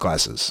can't do with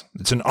glasses.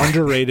 It's an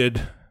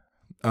underrated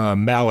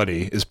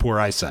malady is poor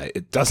eyesight.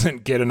 It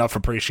doesn't get enough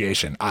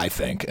appreciation, I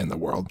think, in the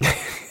world.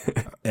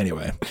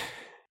 Anyway.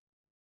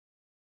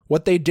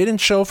 What they didn't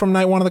show from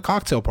night one of the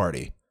cocktail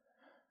party.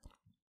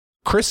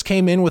 Chris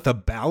came in with a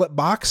ballot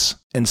box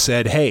and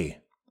said,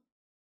 hey,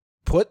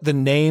 put the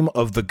name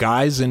of the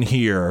guys in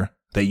here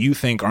that you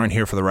think aren't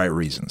here for the right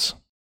reasons.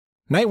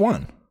 Night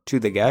one. To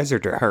the guys or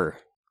to her?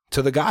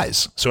 To the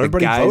guys. So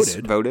everybody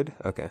voted. Voted?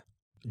 Okay.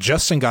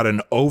 Justin got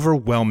an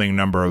overwhelming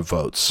number of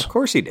votes. Of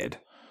course he did.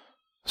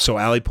 So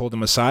Allie pulled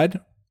him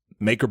aside.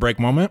 Make or break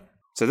moment.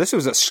 So this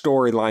was a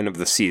storyline of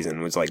the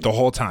season. It was like the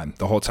whole time.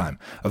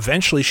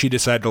 Eventually, she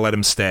decided to let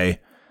him stay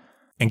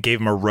and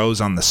gave him a rose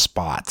on the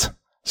spot.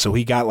 So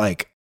he got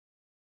like,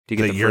 do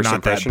you get the first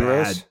impression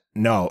rose?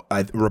 No,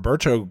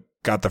 Roberto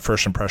got the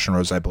first impression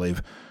rose, I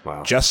believe.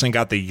 Wow. Justin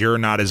got the you're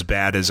not as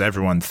bad as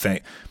everyone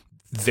think.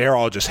 They're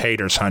all just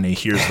haters, honey.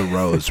 Here's the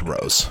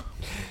rose.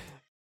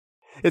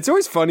 It's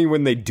always funny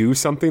when they do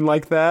something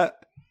like that.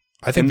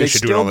 I think they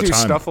should do it all the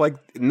time. Stuff like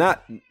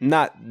not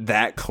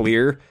that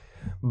clear,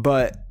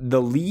 but the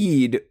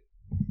lead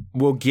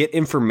will get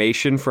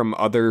information from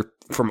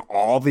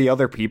all the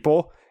other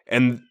people,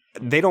 and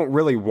they don't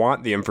really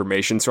want the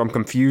information. So I'm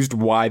confused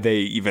why they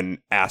even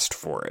asked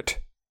for it.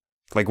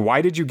 Like,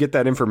 why did you get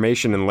that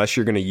information unless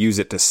you're going to use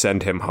it to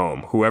send him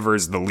home? Whoever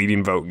is the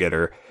leading vote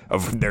getter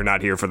of they're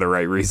not here for the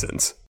right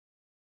reasons.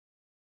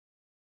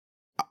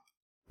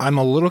 I'm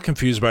a little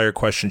confused by your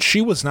question. She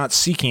was not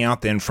seeking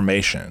out the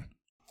information.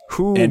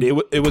 And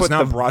it was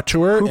not brought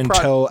to her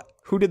until...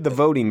 Who did the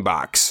voting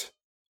box?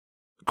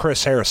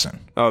 Chris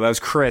Harrison. Oh, that was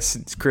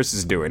Chris. Chris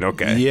is doing,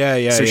 okay.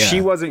 Yeah. So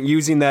she wasn't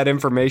using that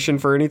information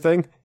for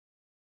anything?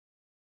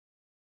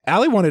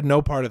 Allie wanted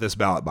no part of this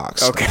ballot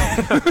box. Okay,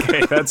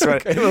 that's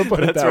right.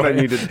 That's what I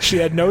needed. She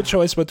had no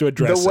choice but to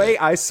address it. The way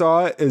I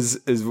saw it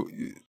is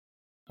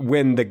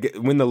when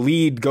the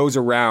lead goes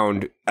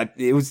around,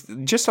 it was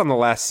just on the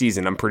last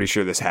season, I'm pretty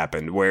sure this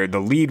happened, where the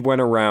lead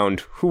went around,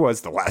 who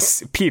was the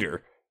last?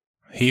 Peter.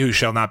 He who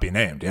shall not be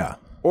named, yeah.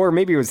 Or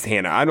maybe it was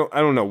Hannah. I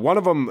don't know. One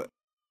of them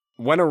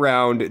went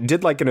around,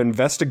 did like an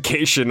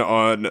investigation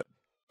on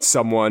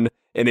someone,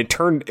 and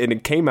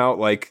it came out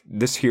like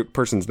this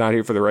person's not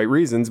here for the right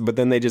reasons, but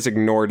then they just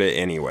ignored it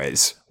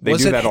anyways. They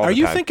do that all the time. Are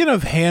you thinking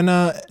of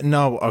Hannah?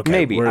 No, okay.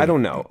 Maybe. I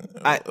don't know.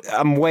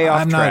 I'm way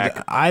off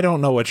track. I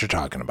don't know what you're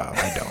talking about.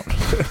 I don't.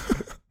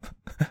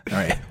 All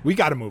right. We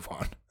got to move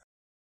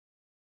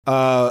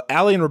on.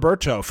 Allie and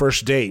Roberto,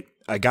 first date.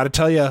 I got to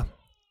tell you,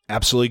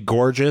 absolutely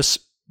gorgeous,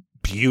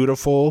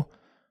 beautiful,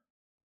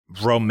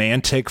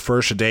 romantic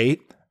first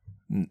date.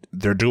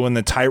 They're doing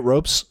the tight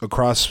ropes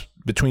across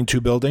between two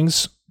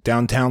buildings,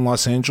 downtown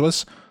Los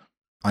Angeles.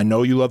 I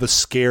know you love a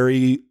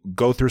scary,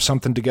 go through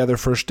something together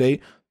first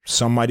date.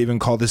 Some might even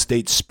call this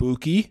date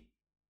spooky.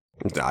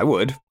 I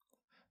would.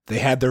 They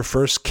had their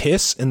first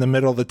kiss in the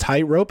middle of the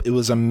tightrope. It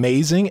was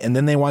amazing. And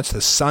then they watched the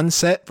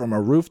sunset from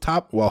a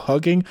rooftop while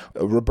hugging.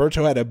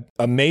 Roberto had an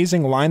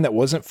amazing line that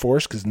wasn't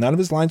forced because none of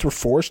his lines were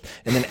forced.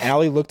 And then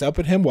Allie looked up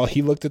at him while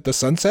he looked at the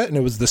sunset, and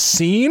it was the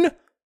scene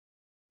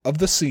of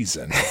the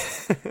season.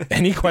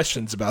 Any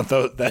questions about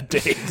that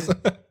date?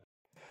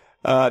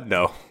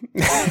 No.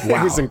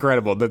 Wow. It was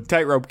incredible. The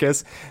tightrope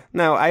kiss.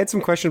 Now, I had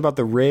some questions about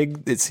the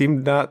rig. It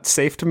seemed not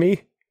safe to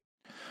me.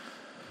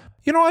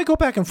 You know, I go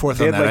back and forth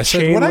on that. Like I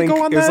said, would I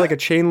go on that? It was like a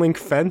chain link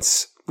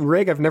fence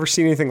rig. I've never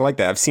seen anything like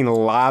that. I've seen a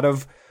lot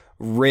of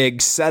rig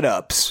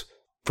setups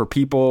for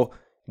people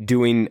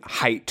doing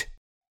height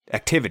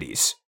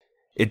activities.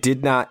 It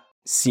did not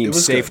seem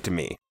safe to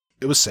me.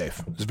 It was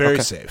safe. It was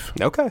very safe.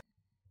 Okay.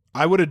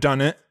 I would have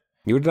done it.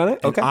 You would have done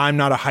it? Okay. I'm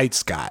not a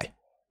heights guy,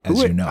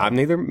 as you know.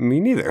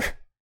 Me neither.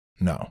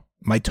 No.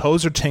 My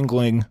toes are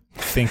tingling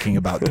thinking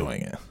about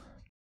doing it.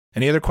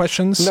 Any other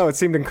questions? No, it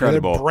seemed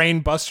incredible. Brain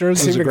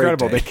busters. It seemed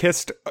incredible. They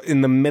kissed in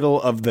the middle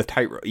of the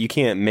tightrope. You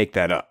can't make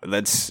that up.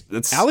 That's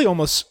Allie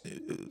almost.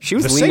 She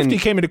was the leaning. safety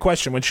came into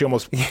question when she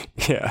almost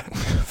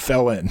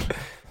fell in.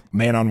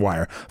 Man on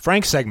wire.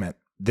 Frank segment.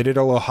 They did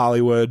a little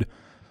Hollywood.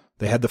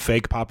 They had the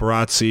fake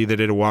paparazzi. They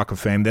did a walk of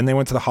fame. Then they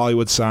went to the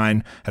Hollywood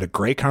sign. Had a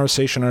great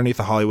conversation underneath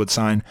the Hollywood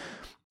sign.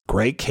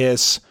 Great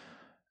kiss.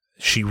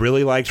 She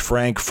really liked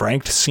Frank.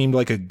 Frank seemed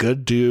like a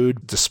good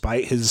dude,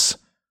 despite his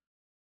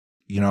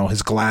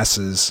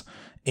glasses,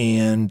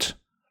 and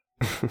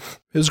it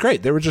was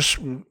great.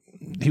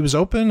 He was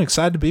open,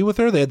 excited to be with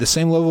her. They had the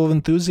same level of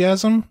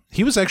enthusiasm.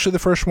 He was actually the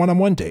first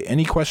one-on-one date.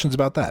 Any questions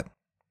about that?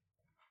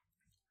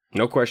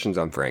 No questions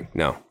on Frank.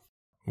 No.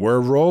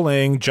 We're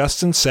rolling.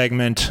 Justin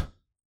segment.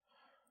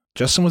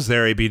 Justin was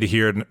there, AB,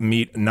 to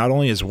meet not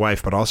only his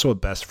wife, but also a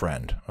best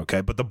friend. Okay.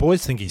 But the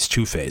boys think he's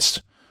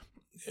two-faced.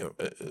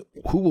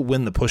 Who will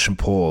win the push and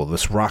pull,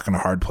 this rock and a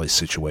hard place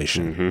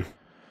situation? Mm-hmm.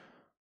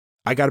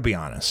 I got to be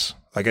honest.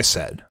 Like I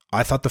said,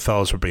 I thought the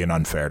fellas were being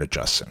unfair to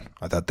Justin.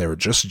 I thought they were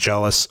just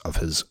jealous of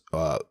his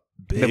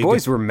big... The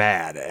boys were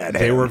mad at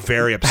him. They were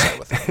very upset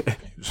with him.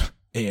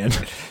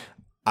 And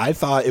I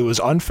thought it was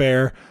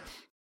unfair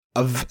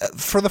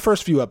for the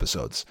first few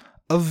episodes.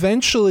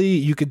 Eventually,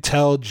 you could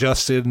tell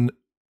Justin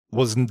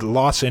was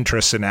lost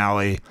interest in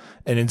Allie,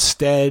 and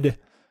instead...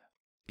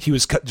 he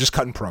was just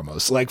cutting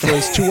promos. Like for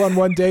his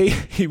 2-on-1 date,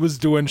 he was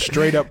doing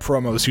straight up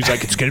promos. He was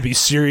like, it's going to be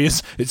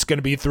serious. It's going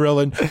to be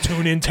thrilling.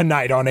 Tune in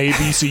tonight on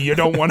ABC. You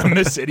don't want to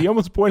miss it. He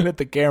almost pointed at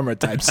the camera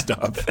type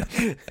stuff.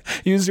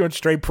 He was doing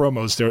straight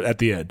promos there at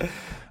the end.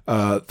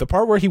 The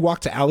part where he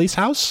walked to Allie's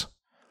house,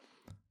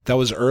 that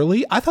was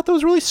early. I thought that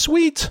was really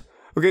sweet.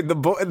 Okay,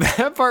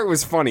 that part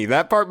was funny.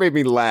 That part made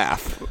me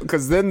laugh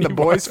because then the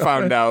boys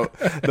found out.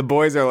 The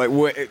boys are like,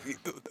 "Wait,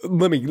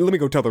 let me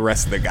go tell the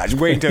rest of the guys.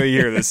 Wait until you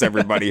hear this,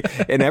 everybody."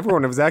 And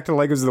everyone was acting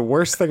like it was the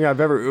worst thing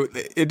I've ever.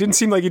 It didn't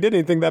seem like he did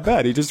anything that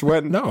bad. He just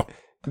went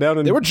down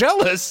and they were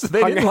jealous.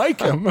 They didn't like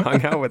him.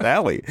 Hung out with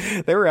Allie.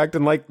 They were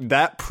acting like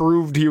that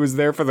proved he was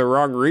there for the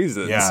wrong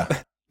reasons. Yeah,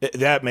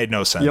 that made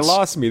no sense. You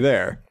lost me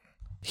there.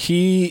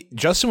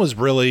 Justin was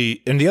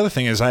really, and the other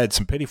thing is, I had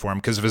some pity for him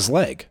because of his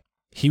leg.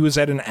 He was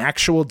at an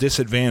actual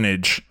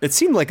disadvantage. It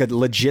seemed like a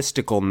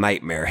logistical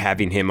nightmare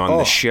having him on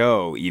the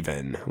show,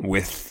 even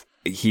with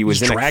he was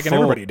dragging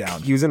everybody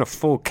down. He was in a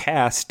full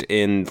cast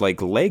in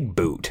like leg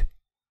boot.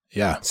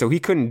 Yeah. So he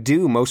couldn't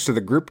do most of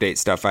the group date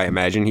stuff, I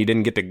imagine. He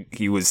didn't get to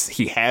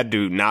he had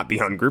to not be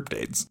on group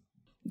dates.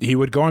 He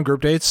would go on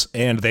group dates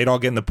and they'd all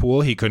get in the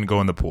pool. He couldn't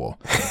go in the pool.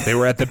 They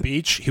were at the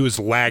beach. He was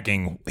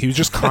lagging. He was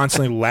just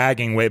constantly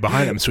lagging way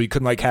behind him. So he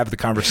couldn't have the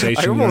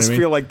conversation. I almost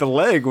feel like the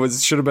leg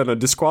should have been a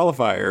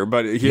disqualifier,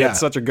 but he had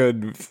such a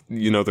good,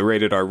 the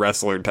rated R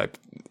wrestler type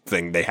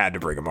thing. They had to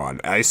bring him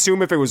on. I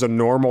assume if it was a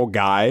normal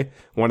guy,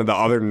 one of the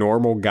other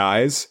normal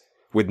guys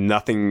with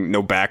no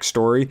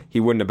backstory,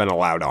 he wouldn't have been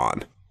allowed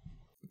on.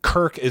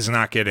 Kirk is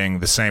not getting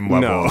the same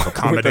level of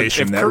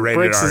accommodation that Kirk rated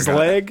breaks R his got.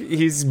 leg,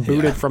 he's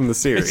booted from the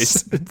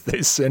series.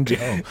 They send you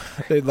home.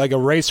 Like a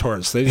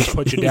racehorse. They just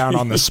put you down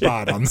on the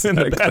spot in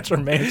the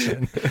Bachelor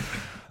Mansion.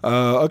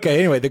 Okay,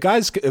 anyway, the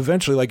guys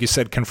eventually, like you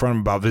said, confront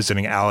him about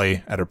visiting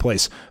Allie at her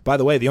place. By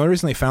the way, the only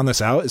reason they found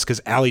this out is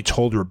because Allie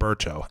told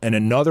Roberto. And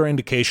another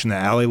indication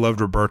that Allie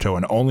loved Roberto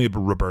and only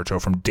Roberto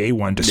from day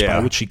one,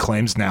 despite what she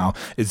claims now,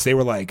 is they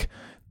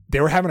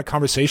were having a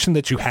conversation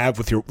that you have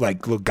with your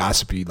little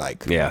gossipy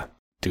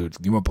dude,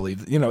 you won't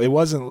believe it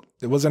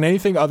wasn't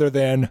anything other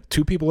than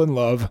two people in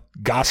love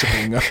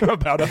gossiping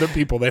about other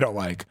people they don't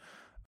like.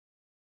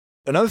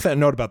 Another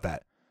note about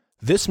that.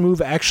 This move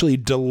actually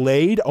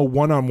delayed a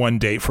one-on-one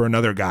date for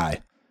another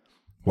guy.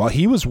 While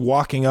he was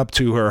walking up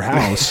to her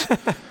house,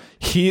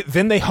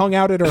 then they hung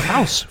out at her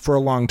house for a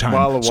long time.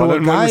 While a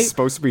one-on-one was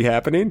supposed to be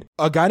happening?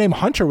 A guy named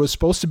Hunter was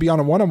supposed to be on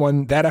a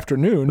one-on-one that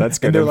afternoon. That's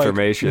good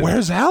information. Like,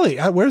 where's Allie?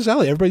 Where's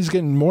Allie? Everybody's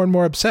getting more and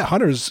more upset.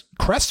 Hunter's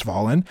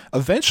crestfallen.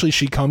 Eventually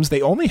she comes.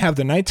 They only have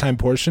the nighttime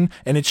portion,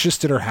 and it's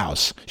just at her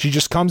house. She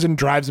just comes and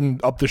drives him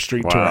up the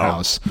street to her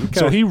house. Okay.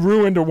 So he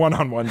ruined a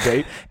one-on-one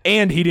date,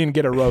 and he didn't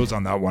get a rose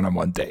on that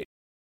one-on-one date.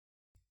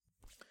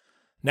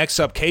 Next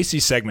up,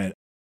 Casey's segment.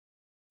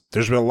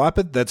 There's been a lot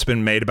that's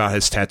been made about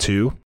his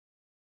tattoo.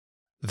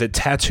 The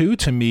tattoo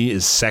to me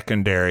is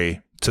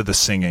secondary to the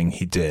singing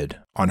he did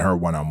on her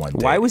one-on-one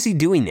date. Why was he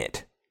doing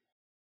it?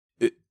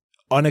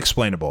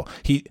 Unexplainable.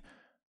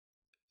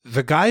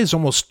 The guy is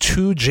almost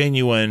too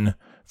genuine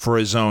for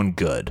his own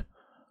good.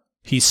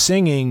 He's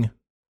singing,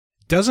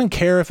 doesn't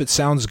care if it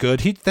sounds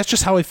good. That's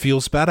just how he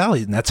feels about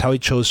Allie, and that's how he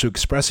chose to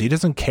express it. He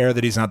doesn't care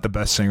that he's not the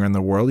best singer in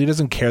the world. He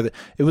doesn't care that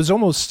it was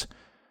almost.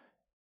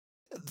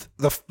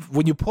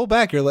 When you pull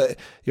back, you're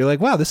like,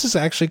 wow, this is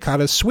actually kind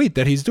of sweet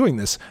that he's doing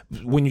this.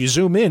 When you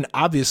zoom in,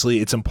 obviously,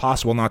 it's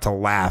impossible not to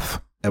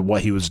laugh at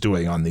what he was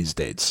doing on these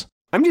dates.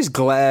 I'm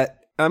glad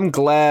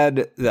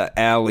that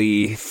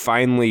Allie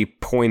finally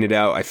pointed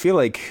out. I feel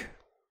like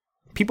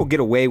people get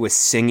away with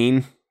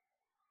singing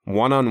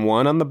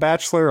one-on-one on The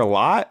Bachelor a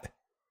lot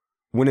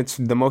when it's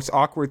the most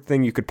awkward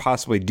thing you could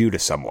possibly do to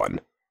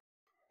someone.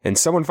 And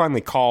someone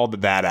finally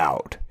called that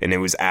out, and it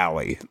was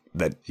Allie.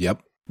 That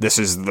Yep. this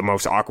is the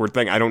most awkward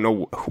thing. I don't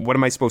know. What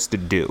am I supposed to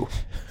do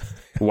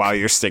while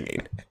you're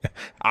singing?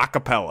 A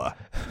cappella.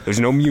 There's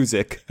no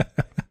music.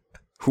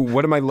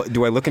 What am I?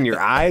 Do I look in your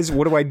eyes?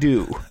 What do I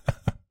do?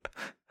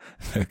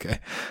 Okay.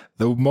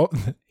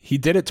 He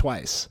did it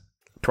twice.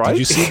 Twice? Did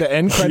you see the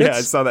end credits? Yeah,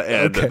 I saw the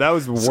end. Okay. That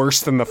was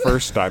worse than the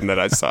first time that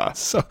I saw.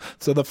 So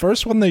the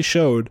first one they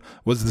showed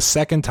was the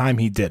second time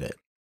he did it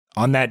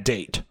on that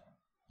date.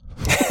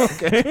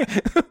 Okay.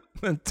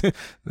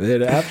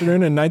 The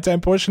afternoon and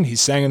nighttime portion, he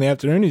sang in the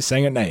afternoon, he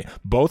sang at night.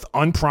 Both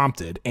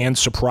unprompted and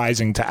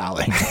surprising to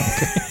Allie.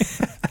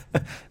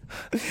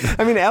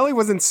 I mean, Allie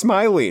wasn't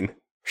smiling.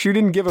 She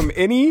didn't give him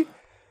any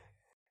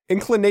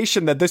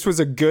inclination that this was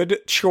a good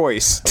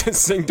choice to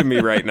sing to me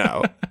right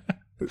now.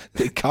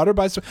 They caught her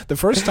by the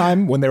first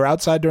time when they were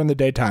outside during the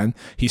daytime.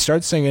 He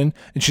starts singing,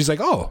 and she's like,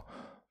 "Oh,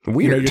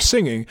 weird. You're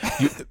singing."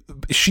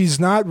 She's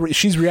not.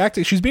 She's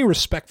reacting. She's being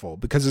respectful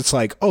because it's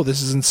like, "Oh,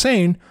 this is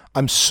insane.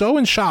 I'm so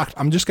in shock.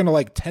 I'm just gonna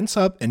like tense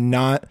up and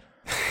not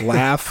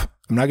laugh.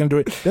 I'm not gonna do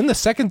it." Then the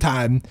second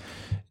time,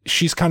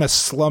 she's kind of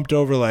slumped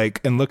over,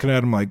 like, and looking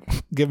at him, like,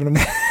 giving him.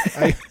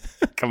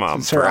 Come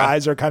on, her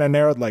eyes are kind of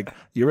narrowed, like,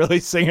 "You really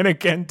singing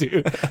again,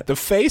 dude?" The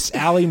face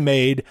Allie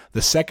made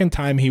the second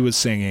time he was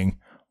singing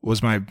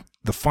was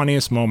the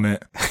funniest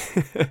moment.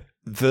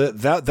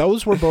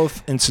 Those were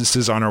both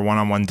instances on our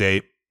one-on-one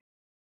date.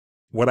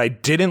 What I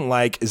didn't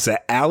like is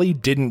that Allie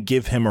didn't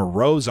give him a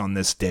rose on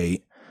this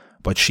date,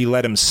 but she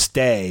let him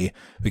stay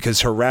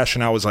because her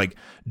rationale was like,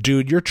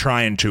 "Dude, you're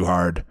trying too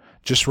hard.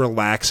 Just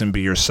relax and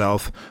be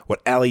yourself."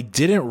 What Allie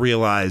didn't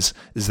realize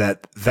is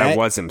that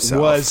was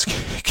himself. Was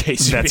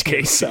Casey. That's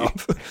being Casey.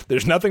 Himself.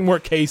 There's nothing more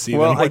Casey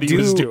than what he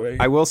was doing.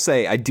 I will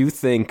say, I do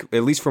think,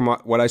 at least from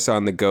what I saw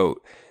in the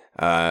GOAT,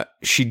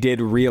 she did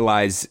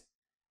realize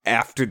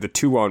after the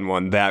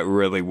 2-on-1 that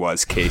really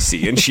was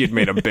Casey, and she had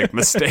made a big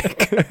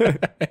mistake.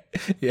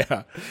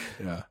 Yeah.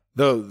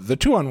 The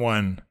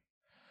 2-on-1.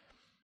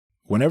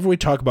 Whenever we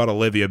talk about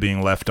Olivia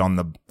being left on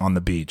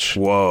the beach,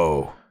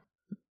 whoa.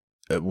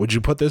 Would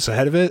you put this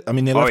ahead of it? I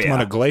mean, they left him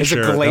on a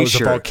glacier. That was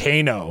a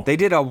volcano. They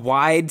did a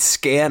wide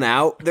scan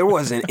out. There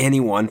wasn't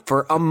anyone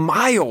for a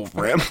mile,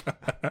 Rim.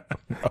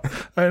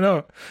 I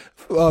know.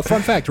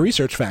 Fun fact,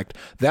 research fact,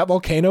 that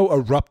volcano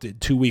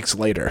erupted 2 weeks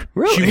later.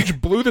 Really? Huge,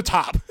 blew the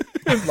top.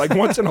 Like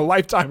once in a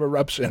lifetime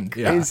eruption.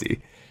 Crazy.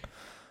 Yeah.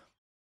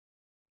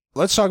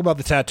 Let's talk about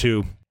the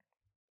tattoo.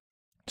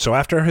 So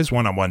after his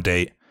one-on-one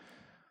date,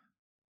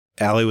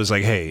 Allie was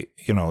like, "Hey,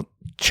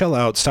 chill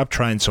out. Stop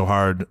trying so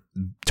hard.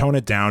 Tone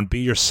it down. Be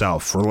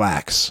yourself.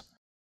 Relax."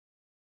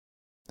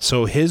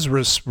 So his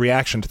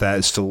reaction to that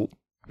is to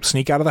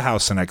sneak out of the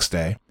house the next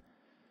day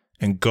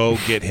and go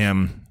get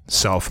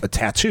himself a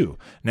tattoo.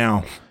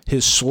 Now,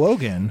 his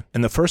slogan,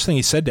 and the first thing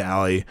he said to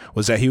Allie,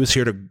 was that he was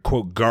here to,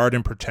 quote, guard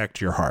and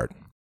protect your heart.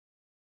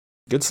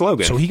 Good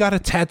slogan. So he got a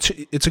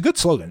tattoo. It's a good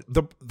slogan.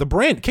 The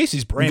brand,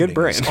 Casey's branding, good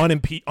brand. Is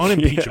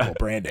unimpeachable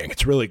branding.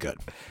 It's really good.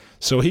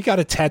 So he got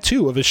a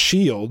tattoo of a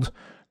shield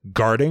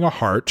guarding a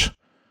heart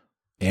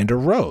and a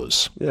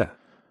rose. Yeah,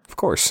 of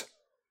course.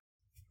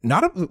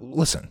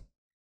 Listen,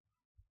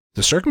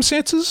 the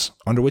circumstances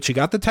under which he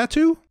got the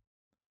tattoo,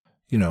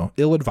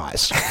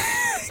 ill-advised.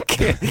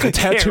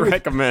 Can't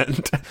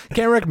recommend.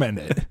 Can't recommend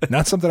it.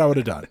 Not something I would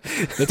have done.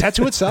 The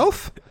tattoo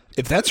itself,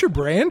 if that's your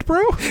brand,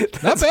 bro,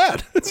 not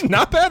bad. It's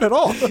not bad at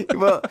all.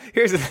 Well,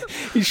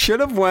 he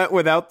should have went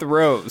without the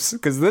rose,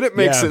 because then it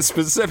makes it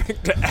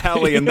specific to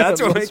Allie, and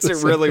that's what makes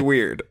it really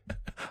weird.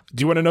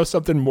 Do you want to know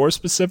something more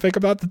specific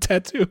about the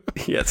tattoo?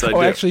 Yes, I do.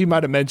 Oh, actually, he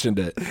might have mentioned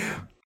it.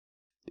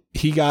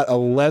 He got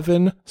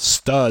 11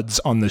 studs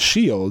on the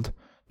shield.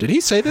 Did he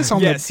say this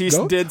on Yes, the he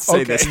GOAT? did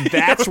say this.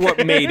 That's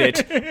what made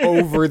it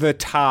over the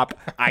top.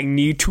 I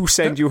need to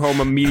send you home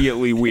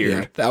immediately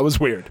weird. Yeah, that was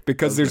weird.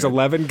 Because there's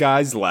 11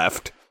 guys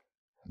left.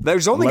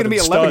 There's only going to be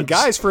 11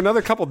 guys for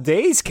another couple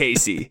days,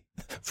 Casey.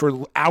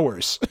 For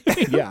hours.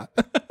 Yeah.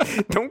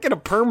 Don't get a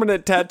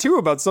permanent tattoo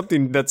about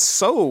something that's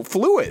so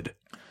fluid.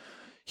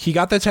 He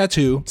got the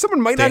tattoo.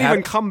 Someone might not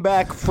even come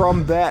back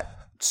from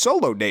that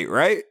solo date,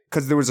 right?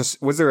 Because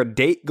was there a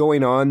date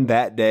going on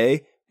that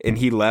day and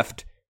he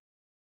left?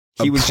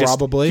 He was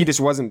probably. He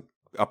just wasn't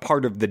a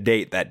part of the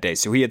date that day,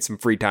 so he had some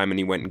free time and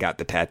he went and got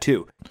the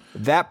tattoo.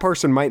 That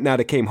person might not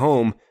have came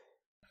home.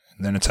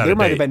 And then it's had there a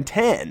might date. have been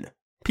 10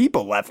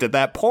 people left at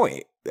that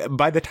point.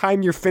 By the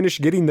time you're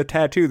finished getting the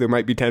tattoo, there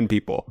might be 10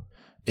 people.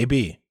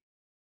 AB,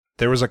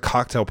 there was a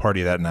cocktail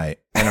party that night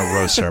and a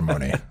rose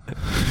ceremony.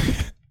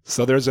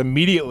 So there's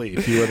immediately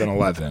fewer than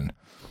 11.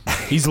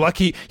 He's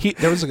lucky.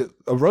 There was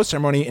a rose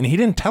ceremony and he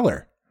didn't tell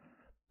her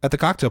at the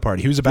cocktail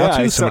party. He was about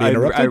to. Somebody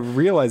interrupted. I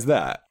realized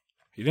that.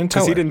 He didn't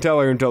tell her. He didn't tell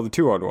her until the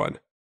 2-on-1.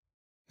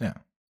 Yeah.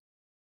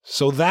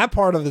 So that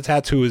part of the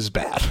tattoo is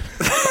bad.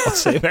 I'll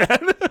say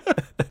that.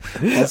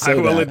 I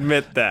will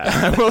admit that.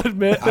 I will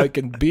admit, I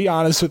can be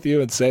honest with you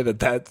and say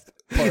that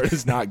part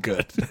is not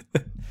good.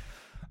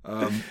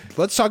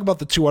 Let's talk about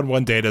the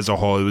 2-on-1 date as a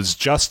whole. It was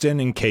Justin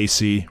and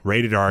Casey,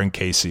 rated R and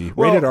Casey.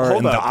 Well, rated R hold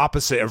and up. the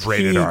opposite of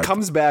rated R. He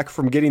comes back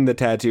from getting the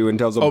tattoo and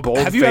tells a bold-faced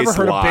lie. Have you ever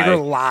heard a bigger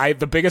lie?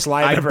 The biggest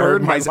lie I've ever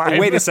heard in my life.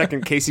 Wait a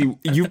second, Casey.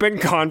 You've been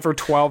gone for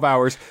 12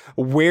 hours.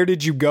 Where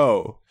did you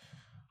go?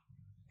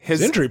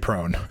 He's injury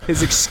prone.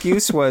 His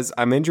excuse was,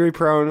 I'm injury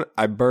prone.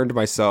 I burned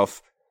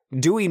myself.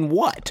 Doing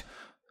what?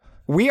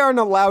 We aren't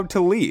allowed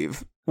to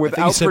leave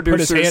without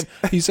producers.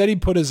 He said he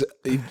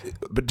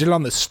did it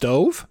on the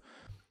stove,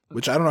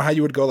 which I don't know how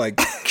you would go like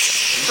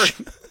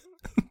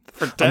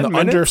for 10 on the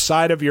minutes?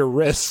 underside of your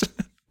wrist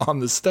on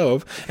the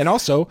stove. And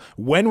also,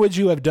 when would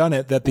you have done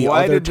it that the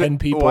other 10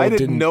 people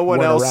didn't no one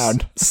weren't else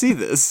around? see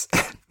this?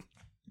 It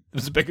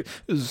was a big.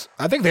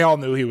 I think they all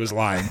knew he was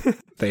lying.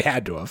 They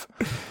had to have.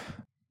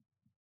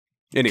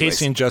 Anyways.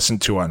 Casey and Justin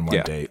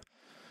 2-on-1 date.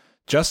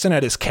 Justin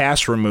had his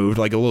cast removed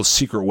like a little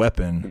secret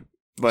weapon.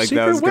 Like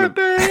secret that was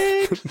weapon!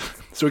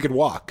 So he could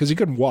walk, because he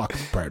couldn't walk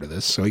prior to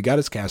this. So he got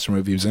his cast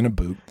removed. He was in a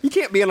boot. You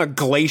can't be on a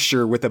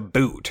glacier with a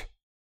boot.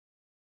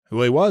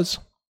 Well, he was.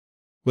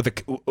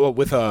 With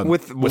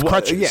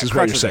crutches, yeah, is what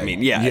crutches, you're saying. I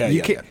mean,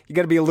 you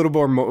got to be a little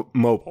more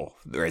mobile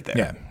right there.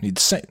 Yeah, he'd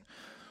say.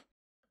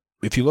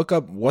 If you look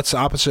up what's the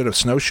opposite of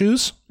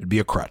snowshoes, it'd be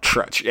a crutch.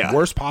 Crutch, yeah.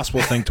 Worst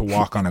possible thing to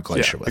walk on a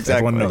glacier with.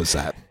 Exactly. Everyone knows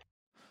that.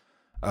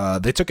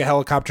 They took a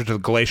helicopter to the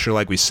glacier,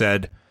 like we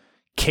said.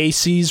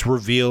 Casey's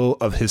reveal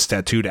of his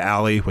tattoo to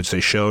Allie, which they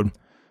showed,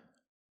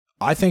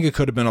 I think it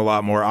could have been a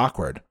lot more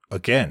awkward.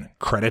 Again,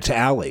 credit to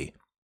Allie.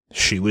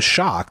 She was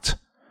shocked,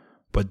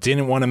 but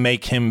didn't want to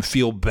make him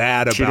feel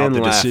bad about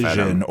the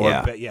decision.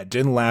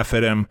 Didn't laugh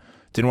at him.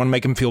 Didn't want to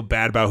make him feel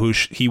bad about who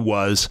he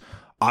was.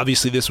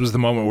 Obviously, this was the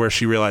moment where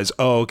she realized,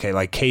 oh, okay,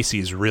 like Casey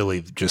is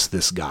really just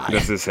this guy.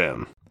 This is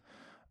him.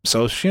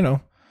 So,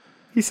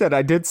 He said,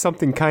 I did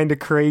something kind of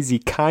crazy,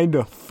 kind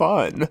of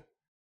fun.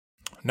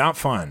 Not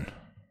fun.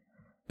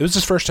 It was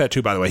his first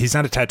tattoo, by the way. He's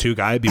not a tattoo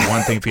guy. It'd be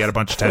one thing if he had a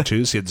bunch of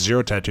tattoos. He had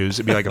 0 tattoos.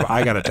 It'd be like if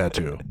I got a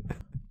tattoo.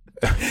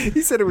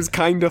 He said it was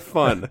kind of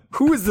fun.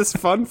 Who is this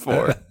fun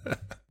for?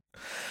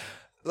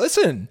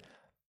 Listen,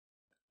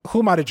 who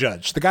am I to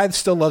judge? The guy that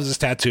still loves his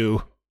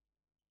tattoo,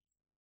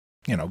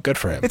 good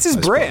for him. It's his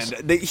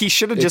brand. He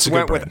should have just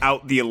went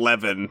without the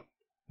 11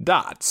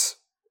 dots.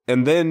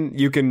 And then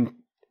you can,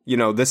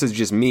 this is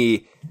just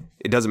me.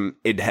 It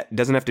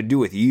doesn't have to do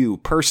with you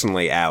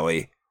personally,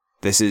 Allie.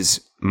 This is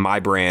my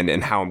brand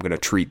and how I'm going to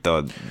treat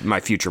my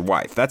future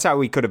wife. That's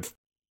how he could have.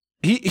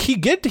 He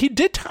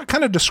did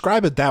kind of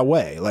describe it that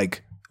way.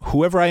 Like,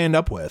 whoever I end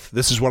up with,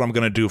 this is what I'm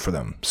going to do for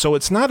them. So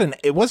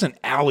it wasn't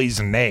Allie's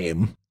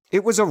name.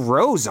 It was a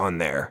rose on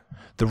there.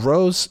 The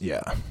rose,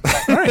 yeah.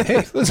 All right,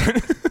 hey,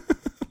 listen.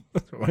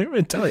 What do you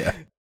want to tell you?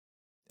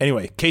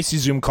 Anyway, Casey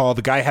Zoom call.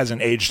 The guy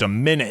hasn't aged a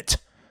minute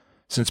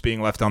since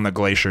being left on the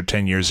glacier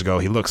 10 years ago.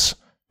 He looks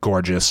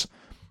gorgeous.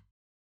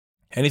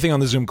 Anything on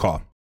the Zoom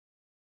call?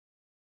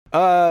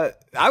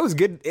 I was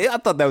good. I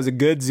thought that was a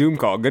good Zoom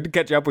call. Good to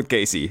catch up with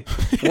Casey.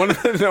 One of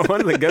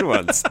the good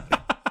ones.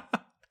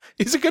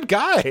 He's a good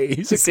guy.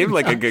 He seemed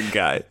like a good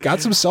guy.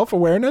 Got some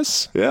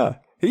self-awareness. Yeah.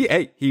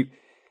 He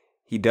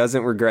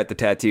doesn't regret the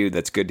tattoo.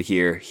 That's good to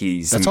hear.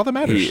 That's all that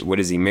matters. What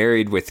is he,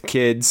 married with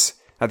kids?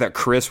 I thought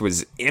Chris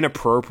was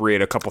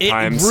inappropriate a couple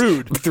times.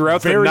 Rude.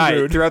 Throughout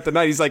the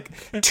night. He's like,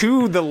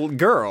 to the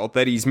girl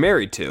that he's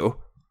married to.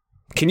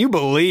 Can you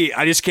believe?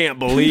 I just can't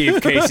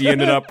believe Casey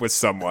ended up with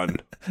someone.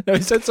 No,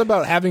 he said something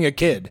about having a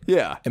kid.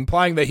 Yeah.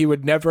 Implying that he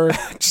would never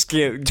just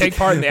can't take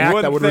part in the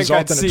act that would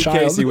result in a child.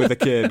 Casey with a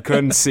kid.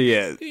 Couldn't see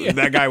it. Yeah.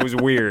 That guy was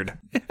weird.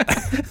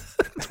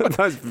 That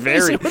was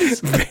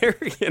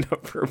very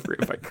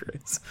inappropriate by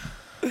Chris.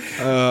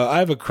 I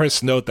have a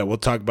Chris note that we'll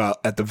talk about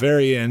at the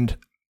very end,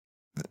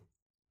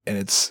 and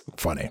it's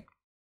funny.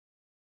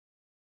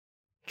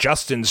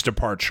 Justin's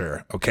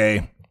departure,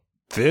 okay?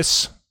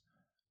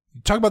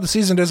 Talk about the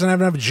season doesn't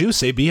have enough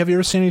juice, AB. Have you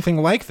ever seen anything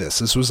like this?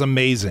 This was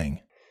amazing.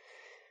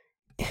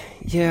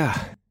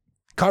 Yeah.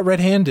 Caught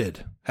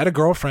red-handed. Had a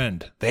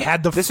girlfriend. They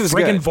had the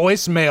friggin'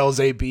 voicemails,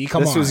 AB.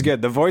 Come on. This was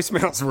good. The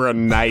voicemails were a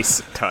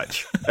nice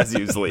touch as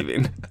he was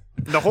leaving.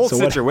 The whole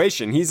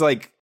situation, he's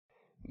like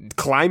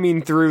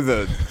climbing through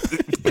the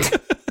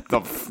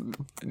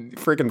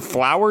freaking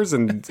flowers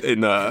and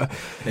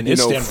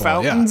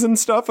fountains and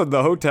stuff of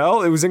the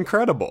hotel. It was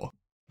incredible.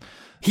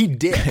 He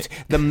dipped.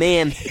 The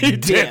man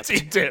dipped.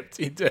 He dipped.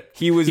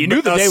 He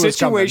knew the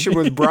situation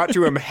was brought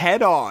to him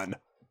head on.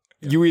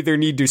 You either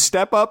need to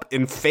step up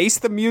and face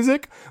the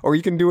music, or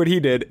you can do what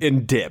he did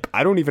and dip.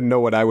 I don't even know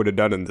what I would have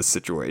done in this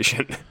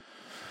situation.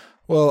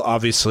 Well,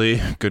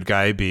 obviously, good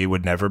guy B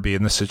would never be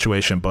in this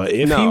situation, but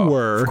if he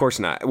were, of course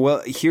not.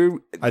 Well,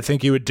 I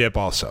think you would dip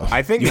also.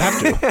 I think you have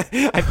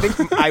to. I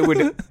think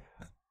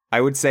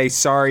I would say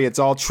sorry, it's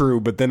all true,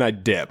 but then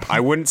I'd dip. I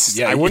wouldn't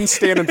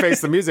stand and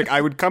face the music.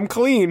 I would come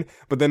clean,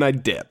 but then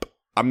I'd dip.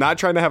 I'm not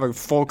trying to have a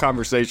full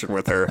conversation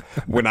with her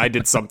when I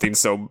did something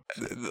so,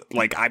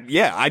 like, I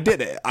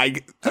did it.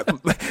 I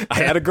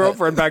had a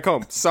girlfriend back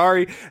home.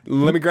 Sorry,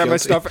 let me grab my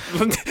stuff.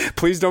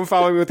 Please don't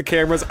follow me with the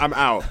cameras. I'm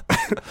out.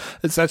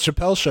 It's that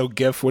Chappelle Show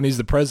gif when he's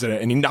the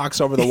president and he knocks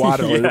over the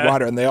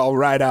water and they all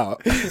ride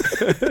out.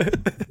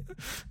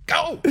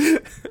 Go!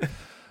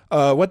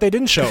 What they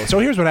didn't show. So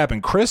here's what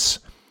happened. Chris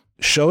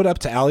showed up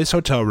to Allie's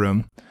hotel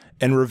room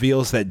and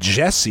reveals that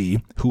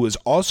Jesse, who was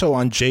also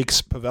on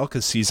Jake's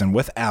Pavelka season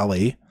with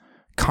Allie,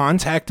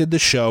 contacted the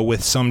show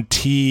with some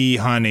tea,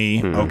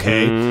 honey.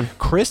 Okay.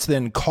 Chris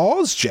then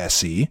calls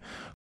Jesse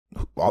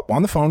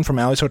on the phone from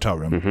Allie's hotel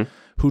room,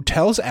 who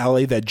tells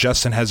Allie that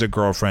Justin has a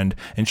girlfriend,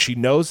 and she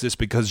knows this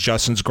because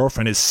Justin's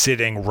girlfriend is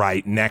sitting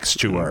right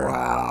next to her.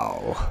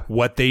 Wow.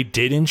 What they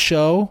didn't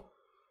show,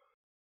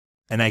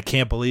 and I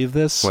can't believe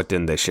this. What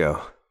didn't they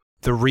show?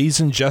 The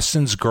reason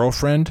Justin's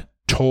girlfriend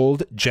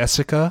told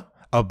Jessica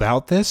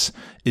about this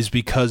is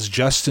because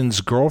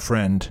Justin's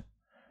girlfriend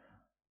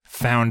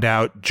found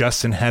out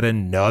Justin had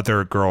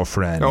another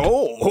girlfriend.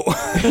 Oh,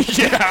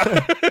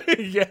 yeah.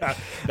 Yeah.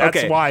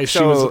 That's why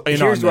she was in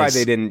here's on why this.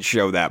 they didn't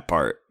show that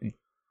part.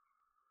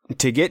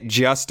 To get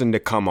Justin to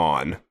come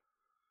on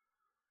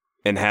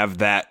and have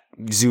that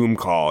Zoom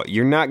call,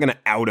 you're not going to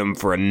out him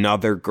for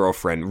another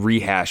girlfriend,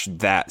 rehash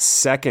that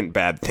second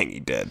bad thing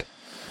he did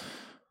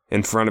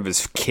in front of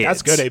his kids.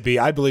 That's good, AB.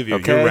 I believe you.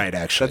 Okay? You're right,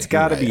 actually. That's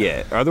got to be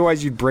it.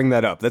 Otherwise, you'd bring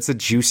that up. That's the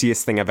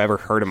juiciest thing I've ever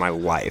heard in my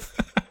life.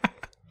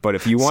 But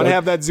if you want to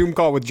have that Zoom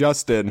call with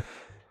Justin,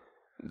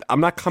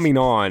 I'm not coming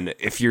on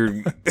if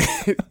you're...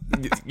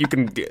 you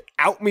can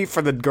out me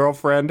for the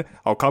girlfriend.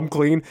 I'll come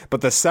clean.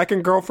 But the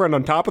second girlfriend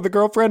on top of the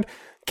girlfriend,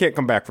 can't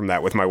come back from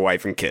that with my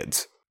wife and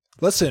kids.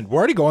 Listen, we're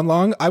already going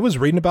long. I was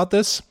reading about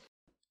this.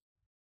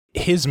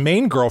 His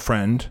main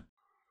girlfriend,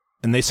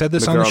 and they said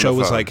this on the show,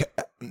 was like...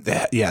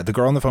 Yeah, the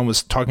girl on the phone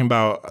was talking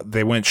about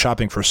they went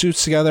shopping for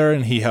suits together,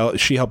 and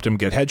she helped him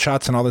get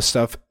headshots and all this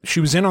stuff.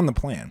 She was in on the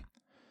plan.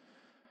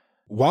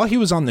 While he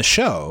was on the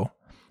show,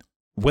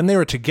 when they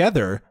were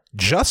together,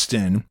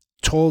 Justin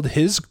told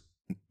his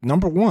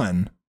number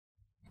one,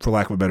 for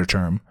lack of a better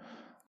term,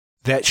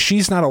 that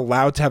she's not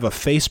allowed to have a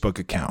Facebook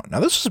account. Now,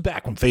 this was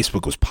back when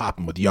Facebook was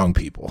popping with young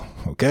people,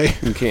 okay?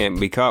 You can't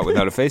be caught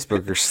without a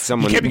Facebook or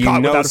someone you can't be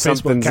caught without a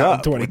Facebook something's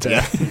account up. in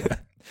 2010. Yeah.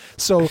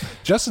 So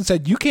Justin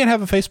said, you can't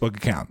have a Facebook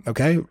account,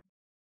 okay?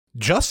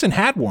 Justin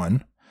had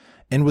one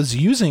and was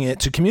using it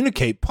to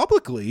communicate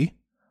publicly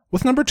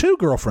with number two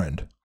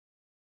girlfriend.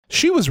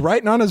 She was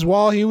writing on his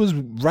wall. He was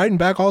writing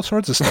back all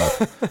sorts of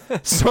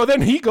stuff. So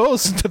then he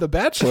goes to the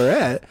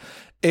Bachelorette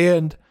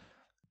and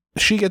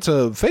she gets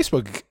a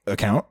Facebook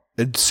account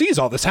and sees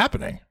all this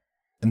happening.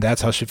 And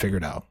that's how she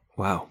figured out.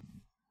 Wow.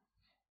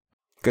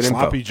 Good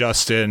Sloppy info.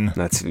 Justin.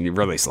 That's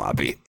really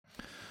sloppy.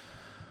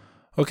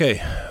 Okay,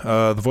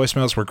 the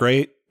voicemails were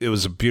great. It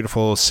was a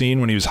beautiful scene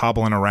when he was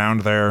hobbling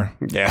around there,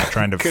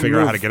 trying to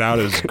figure out how to get out.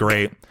 It was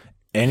great.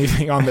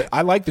 Anything on the...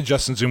 I like the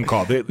Justin Zoom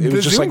call. It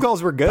was just Zoom like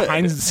calls were good.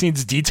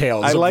 behind-the-scenes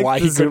details of why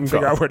he couldn't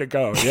figure out where to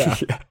go. Yeah.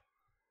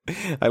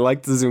 I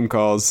liked the Zoom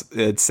calls.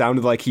 It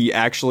sounded like he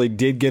actually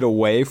did get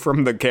away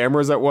from the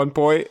cameras at one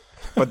point,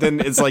 but then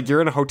it's like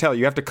you're in a hotel.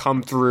 You have to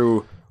come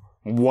through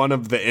one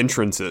of the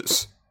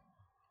entrances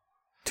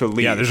to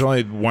leave. Yeah, there's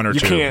only one or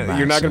two. Can't.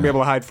 You're not going to be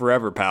able to hide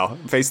forever, pal.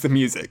 Face the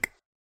music.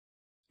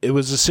 It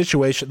was a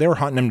situation. They were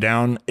hunting him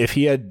down. If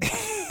he had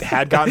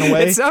gotten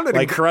away, it sounded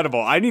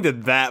incredible. I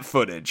needed that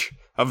footage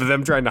of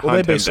them trying to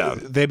hunt him down.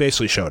 They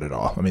basically showed it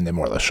all. I mean, they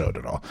more or less showed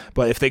it all.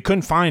 But if they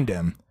couldn't find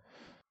him,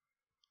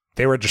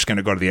 they were just going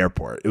to go to the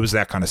airport. It was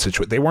that kind of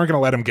situation. They weren't going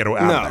to let him get out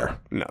of there.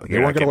 No, they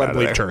weren't going to let him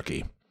leave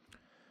Turkey.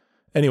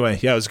 Anyway,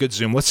 yeah, it was a good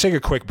Zoom. Let's take a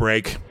quick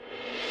break.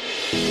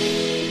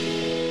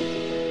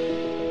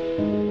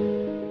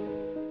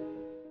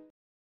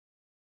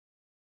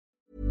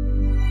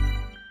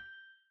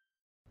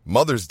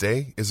 Mother's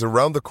Day is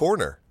around the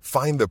corner.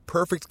 Find the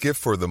perfect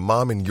gift for the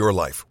mom in your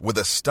life with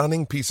a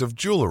stunning piece of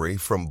jewelry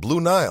from Blue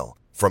Nile.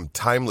 From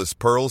timeless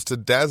pearls to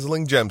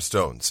dazzling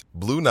gemstones,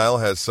 Blue Nile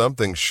has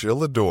something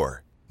she'll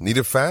adore. Need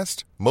it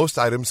fast? Most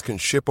items can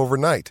ship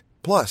overnight.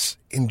 Plus,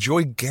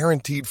 enjoy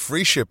guaranteed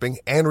free shipping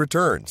and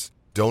returns.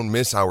 Don't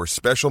miss our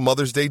special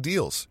Mother's Day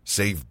deals.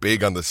 Save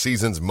big on the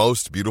season's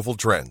most beautiful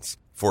trends.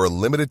 For a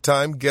limited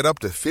time, get up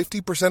to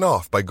 50%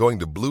 off by going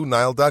to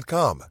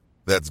BlueNile.com.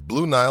 That's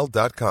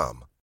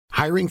BlueNile.com.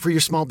 Hiring for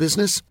your small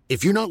business?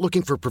 If you're not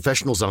looking for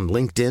professionals on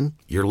LinkedIn,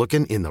 you're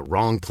looking in the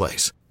wrong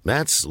place.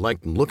 That's like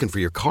looking for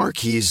your car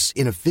keys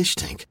in a fish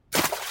tank.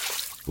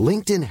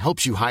 LinkedIn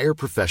helps you hire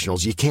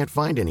professionals you can't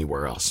find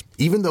anywhere else,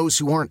 even those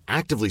who aren't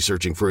actively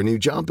searching for a new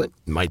job but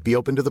might be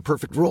open to the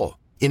perfect role.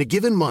 In a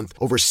given month,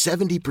 over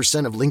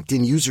 70% of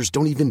LinkedIn users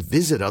don't even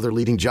visit other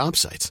leading job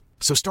sites.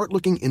 So start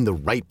looking in the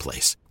right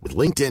place. With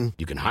LinkedIn,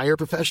 you can hire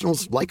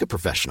professionals like a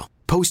professional.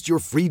 Post your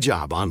free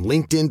job on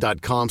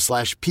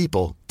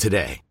linkedin.com/people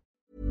today.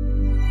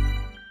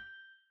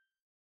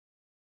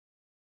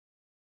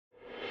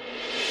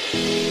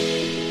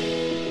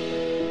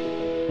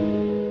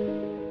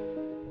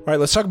 All right,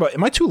 let's talk about...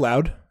 Am I too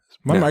loud?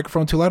 My No.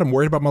 microphone too loud. I'm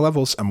worried about my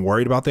levels. I'm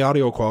worried about the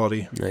audio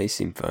quality. No, you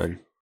seem fine.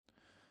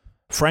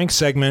 Frank's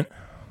segment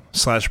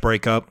 /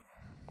 breakup.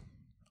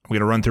 I'm going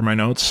to run through my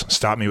notes.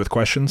 Stop me with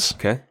questions.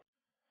 Okay.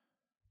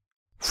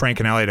 Frank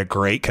and Allie had a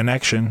great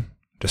connection,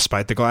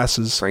 despite the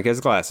glasses. Frank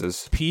has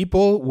glasses.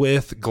 People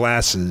with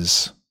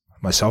glasses,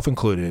 myself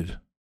included,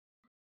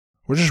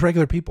 we're just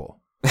regular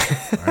people.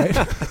 All right?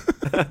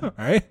 All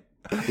right?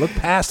 Look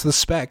past the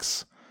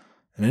specs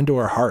and into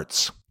our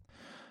hearts.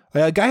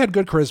 A guy had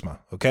good charisma,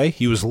 okay?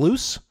 He was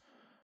loose,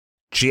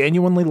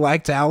 genuinely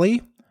liked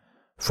Allie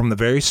from the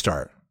very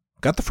start.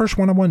 Got the first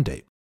one-on-one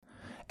date.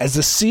 As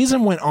the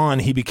season went on,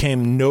 he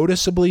became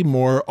noticeably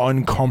more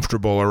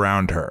uncomfortable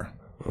around her.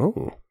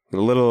 Oh, a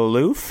little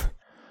aloof?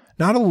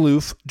 Not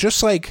aloof,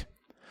 just like,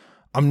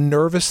 I'm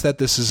nervous that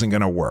this isn't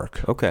going to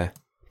work. Okay.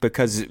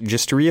 Because,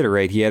 just to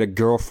reiterate, he had a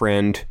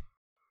girlfriend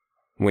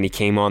when he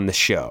came on the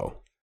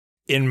show.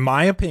 In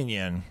my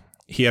opinion,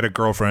 he had a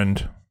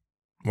girlfriend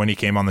when he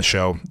came on the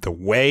show. The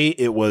way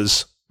it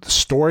was, the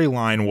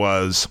storyline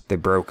was, They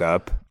broke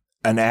up.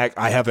 I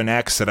have an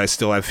ex that I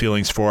still have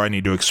feelings for. I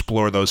need to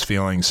explore those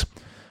feelings.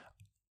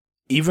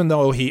 Even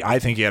though I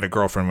think he had a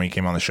girlfriend when he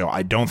came on the show,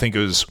 I don't think it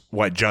was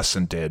what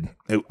Justin did.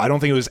 I don't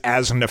think it was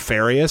as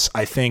nefarious.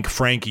 I think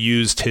Frank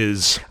used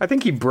his... I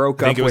think he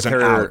broke up it was with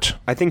an her. out.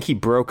 I think he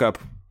broke up,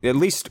 at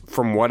least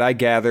from what I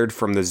gathered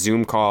from the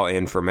Zoom call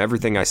and from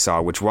everything I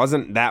saw, which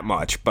wasn't that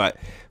much, but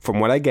from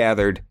what I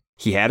gathered,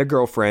 he had a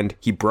girlfriend.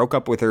 He broke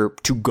up with her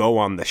to go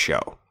on the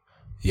show.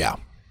 Yeah.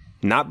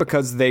 Not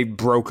because they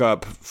broke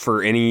up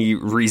for any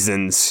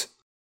reasons,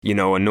 a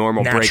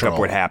normal Natural. breakup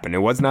would happen. It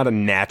was not a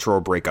natural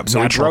breakup.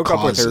 So Natural he broke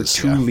up with her causes,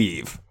 to yeah.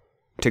 leave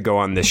to go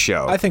on this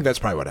show. I think that's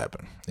probably what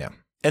happened. Yeah.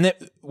 And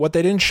what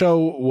they didn't show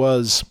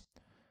was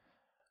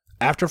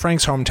after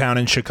Frank's hometown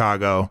in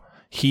Chicago,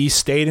 he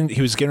was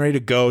getting ready to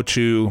go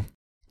to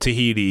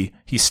Tahiti.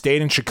 He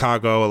stayed in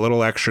Chicago a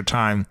little extra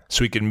time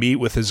so he could meet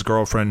with his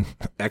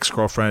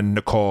ex-girlfriend,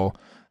 Nicole.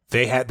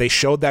 They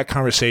showed that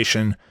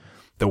conversation.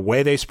 The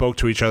way they spoke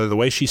to each other, the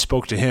way she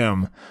spoke to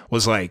him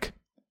was like,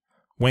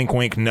 wink,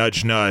 wink,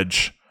 nudge,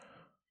 nudge.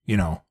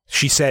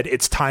 She said,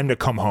 it's time to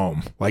come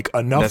home. Like,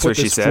 enough That's with what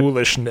she this said?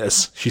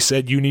 foolishness. She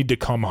said, you need to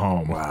come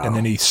home. Wow. And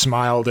then he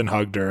smiled and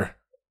hugged her.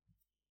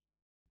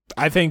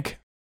 I think,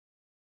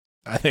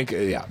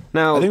 yeah.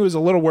 Now, I think it was a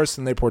little worse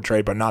than they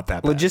portrayed, but not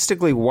that bad.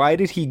 logistically, why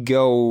did he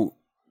go?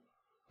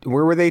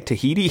 Where were they?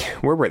 Tahiti?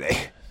 Where were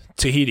they?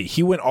 Tahiti.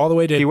 He went all the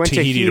way to He went to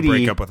Tahiti to break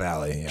Tahiti up with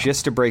Allie. Yeah.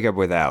 Just to break up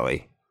with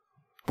Allie.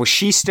 Was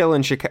she still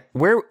in Chicago?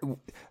 Where?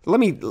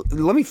 Let me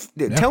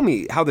tell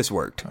me how this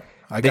worked.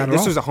 I got it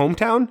This all. was a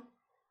hometown?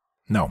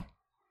 No.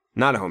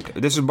 Not a hometown.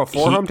 This was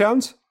before He-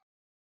 hometowns?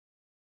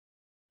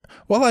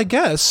 Well, I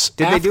guess.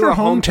 Did they do after a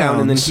hometown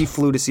and then hometowns, he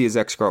flew to see his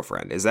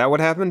ex-girlfriend? Is that what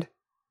happened?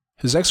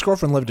 his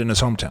ex-girlfriend lived in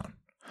his hometown.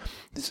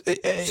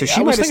 So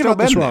she might have still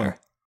been there.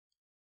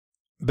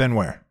 Ben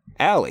where?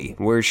 Allie,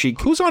 where she...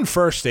 Who's on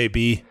first,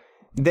 AB?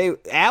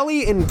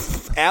 Allie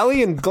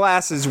and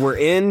Glasses were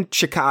in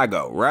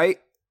Chicago, right?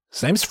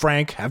 His name's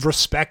Frank. Have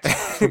respect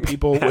for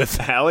people with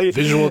Allie,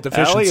 visual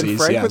deficiencies. Allie and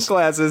Frank yes. with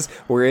Glasses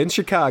were in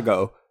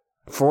Chicago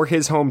for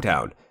his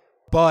hometown.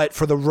 But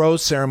for the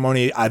rose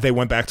ceremony, they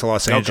went back to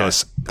Los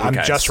Angeles. I'm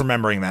Okay. just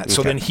remembering that.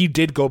 So Okay. then he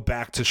did go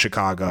back to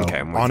Chicago Okay,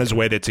 I'm with on you. his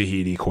way to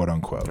Tahiti, quote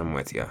unquote. I'm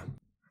with you.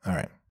 All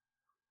right.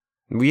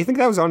 Do you think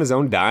that was on his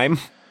own dime?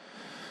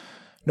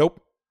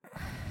 Nope.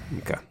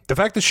 Okay. The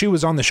fact that she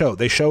was on the show,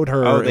 they showed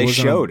her. Oh, it they was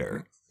showed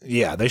her.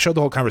 Yeah, they showed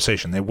the whole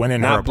conversation. They went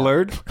in her Not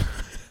apartment. blurred?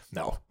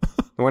 No.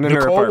 Went in her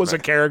Nicole was a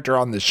apartment. character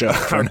on the show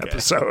for an Okay.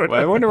 episode.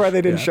 Well, I wonder why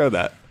they didn't show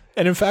that.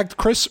 And in fact,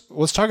 Chris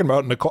was talking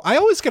about Nicole. I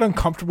always get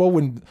uncomfortable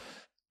when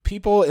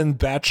people in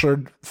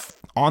Bachelor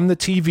on the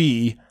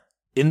TV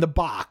in the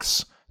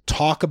box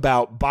talk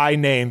about by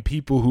name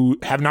people who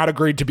have not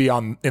agreed to be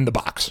in the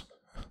box.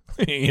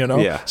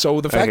 Yeah, So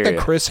the I fact hear that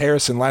ya. Chris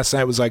Harrison last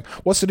night was like,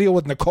 "What's the deal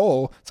with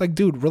Nicole?" It's like,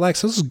 dude,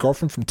 relax. This is his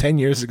girlfriend from 10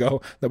 years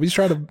ago. Nobody's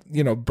trying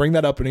to, bring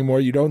that up anymore.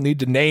 You don't need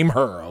to name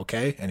her,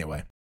 okay?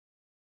 Anyway.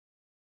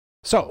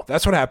 So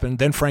that's what happened.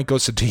 Then Frank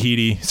goes to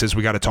Tahiti, says,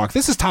 we got to talk.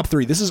 This is top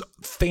 3. This is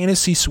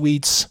Fantasy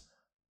Suites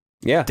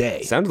Yeah.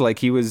 day. Sounded like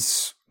he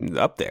was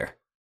up there.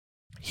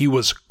 He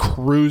was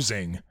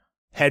cruising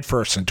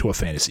headfirst into a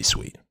fantasy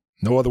suite.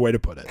 No other way to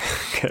put it.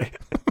 Okay.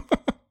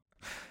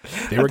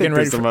 They were getting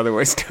ready some for. other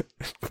ways to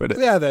put it.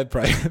 Yeah, they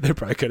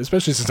probably could,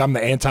 especially since I'm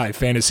the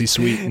anti-fantasy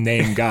suite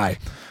name guy.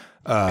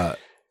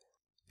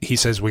 He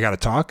says, we got to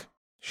talk.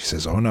 She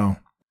says, oh no.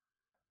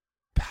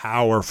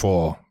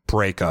 Powerful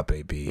breakup,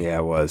 AB. Yeah,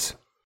 it was.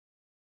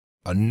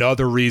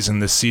 Another reason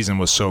this season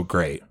was so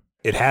great.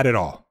 It had it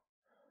all.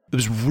 It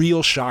was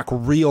real shock,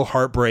 real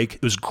heartbreak.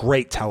 It was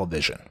great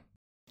television.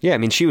 Yeah, I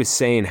mean, she was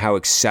saying how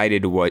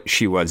excited what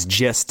she was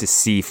just to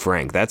see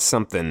Frank. That's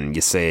something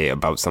you say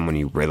about someone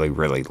you really,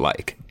 really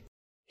like.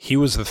 He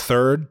was the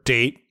third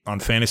date on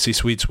Fantasy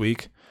Suites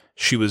Week.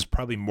 She was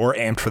probably more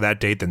amped for that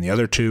date than the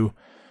other two.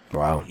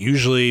 Wow.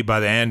 Usually by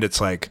the end, it's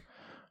like,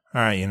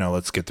 all right,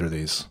 let's get through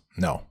these.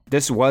 No.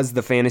 This was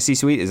the fantasy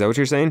suite? Is that what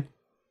you're saying?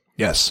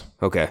 Yes.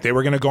 Okay. They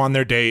were going to go on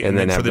their date and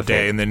then for the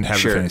day and then have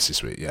Sure. the fantasy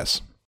suite.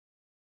 Yes.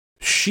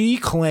 She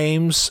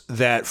claims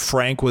that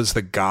Frank was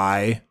the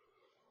guy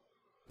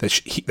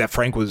that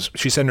Frank was.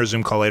 She said in her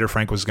Zoom call later,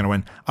 Frank was going to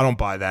win. I don't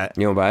buy that.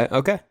 You don't buy it?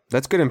 Okay.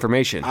 That's good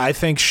information. I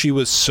think she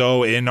was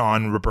so in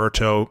on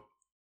Roberto.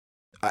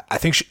 I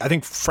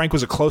think Frank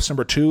was a close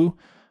number 2,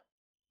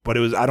 but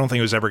I don't think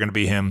it was ever going to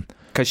be him.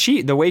 Because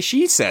the way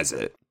she says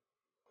it,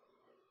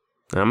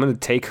 I'm going to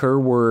take her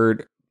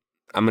word.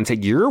 I'm going to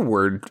take your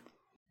word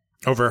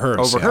over hers.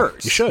 Over yeah.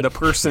 hers. You should. The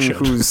person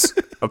who's...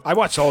 I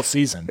watched the whole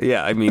season.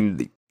 Yeah, I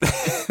mean,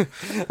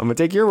 I'm going to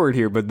take your word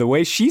here, but the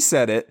way she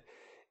said it,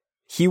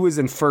 he was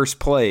in first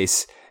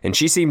place, and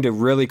she seemed to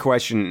really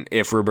question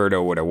if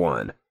Roberto would have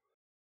won.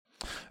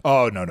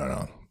 Oh,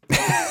 no.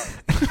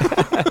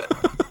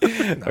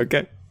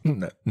 Okay.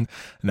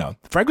 No.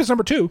 Frank was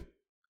number 2.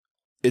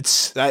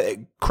 It's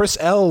Chris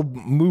L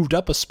moved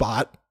up a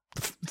spot.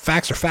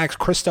 Facts are facts.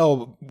 Chris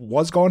L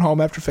was going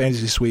home after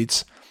Fantasy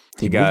Suites.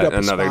 He got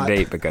another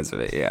date because of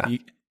it, yeah.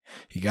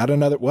 He got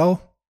another,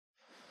 well...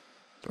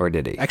 Or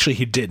did he? Actually,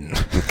 he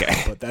didn't.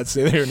 Okay. But that's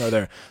neither here nor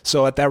there.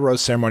 So at that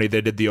rose ceremony,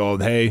 they did the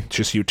old, hey,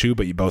 just you two,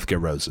 but you both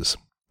get roses.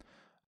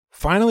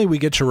 Finally, we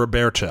get to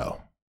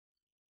Roberto.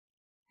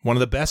 One of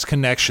the best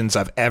connections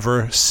I've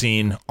ever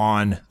seen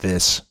on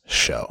this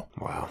show.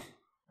 Wow.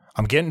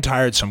 I'm getting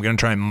tired, so I'm going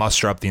to try and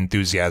muster up the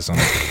enthusiasm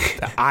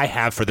that I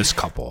have for this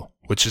couple,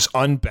 which is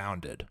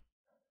unbounded.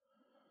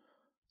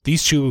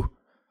 These two,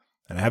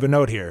 and I have a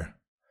note here,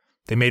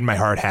 they made my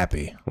heart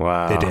happy.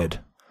 Wow. They did.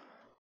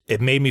 It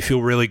made me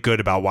feel really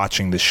good about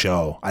watching the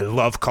show. I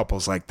love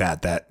couples like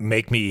that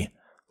make me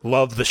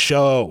love the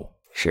show.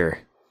 Sure.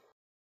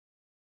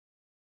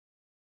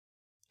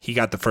 He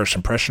got the first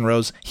impression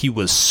rose. He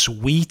was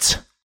sweet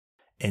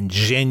and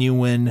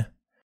genuine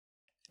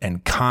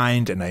and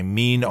kind, and I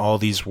mean all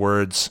these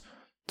words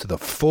to the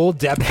full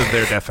depth of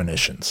their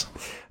definitions.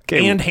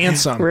 Okay, and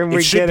handsome.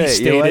 We should get be it.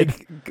 stated. You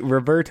like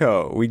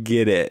Roberto. We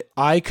get it.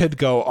 I could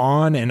go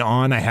on and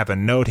on. I have a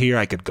note here.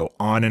 I could go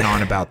on and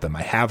on about them.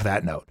 I have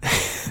that note.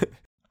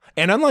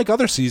 And unlike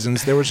other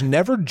seasons, there was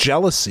never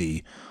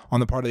jealousy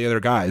on the part of the other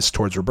guys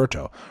towards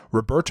Roberto.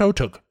 Roberto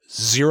took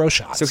 0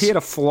 shots. So he had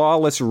a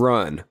flawless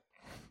run.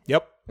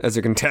 Yep. As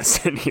a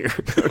contestant here.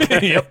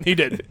 Okay. Yep, he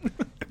did.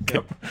 Okay.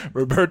 Yep.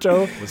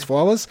 Roberto was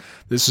flawless.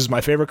 This is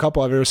my favorite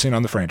couple I've ever seen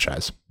on the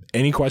franchise.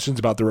 Any questions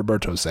about the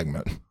Roberto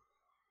segment?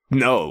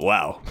 No,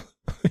 wow.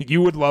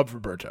 You would love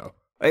Roberto.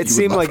 It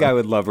seemed like I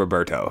would love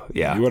Roberto.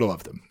 Yeah. You would have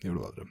loved him. You would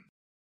have loved him.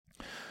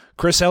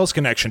 Chris L's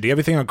connection. Do you have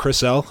anything on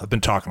Chris L? I've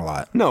been talking a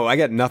lot. No, I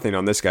got nothing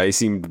on this guy. He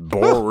seemed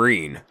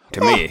boring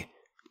to me.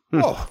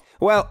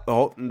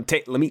 Well,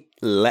 let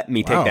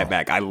me take that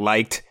back. I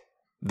liked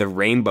the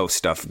rainbow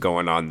stuff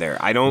going on there.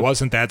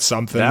 Wasn't that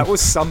something? That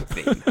was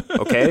something.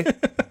 Okay.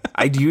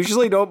 I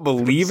usually don't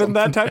believe in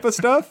that type of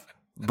stuff,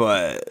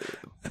 but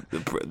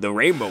the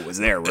rainbow was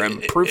there.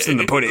 Proof's in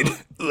the pudding.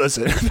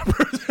 Listen.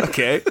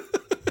 Okay.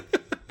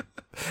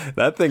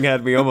 That thing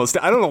had me almost...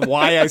 I don't know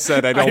why I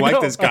said I don't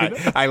like this guy.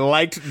 I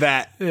liked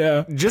that.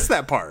 Yeah. Just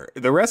that part.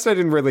 The rest I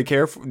didn't really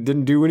care for,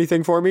 didn't do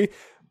anything for me.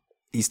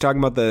 He's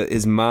talking about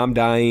his mom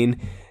dying.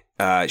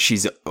 He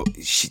has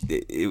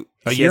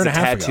a year and a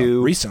half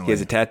ago, recently. He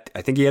has a tattoo.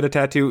 I think he had a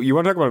tattoo. You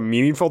want to talk about a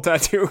meaningful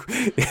tattoo?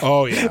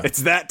 Oh, yeah.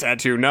 It's that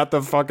tattoo, not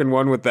the fucking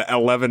one with the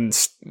 11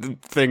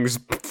 things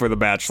for the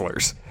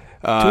bachelors.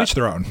 To each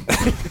their own.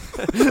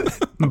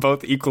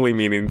 Both equally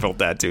meaningful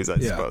tattoos, I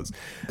suppose.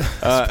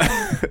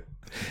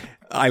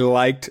 I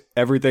liked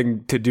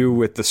everything to do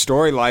with the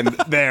storyline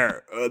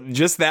there.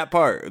 Just that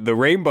part. The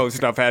rainbow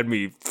stuff had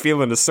me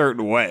feeling a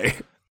certain way.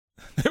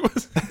 It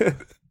was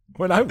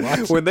when I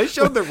watched when they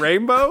showed the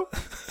rainbow.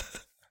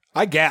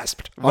 I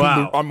gasped.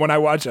 Wow! When I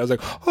watched it, I was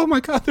like, "Oh my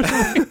god, there's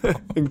a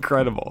rainbow!"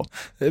 Incredible.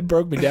 It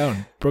broke me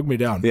down.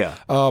 Yeah.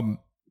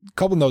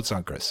 Couple notes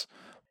on Chris.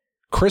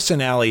 Chris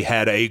and Allie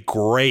had a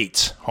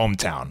great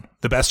hometown,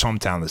 the best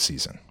hometown this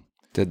season.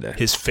 Did they?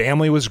 His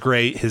family was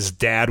great. His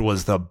dad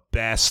was the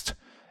best.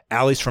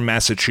 Allie's from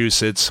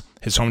Massachusetts.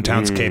 His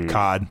hometown's Cape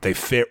Cod. They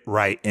fit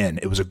right in.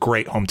 It was a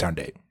great hometown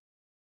date.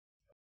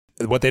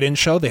 What they didn't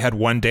show, they had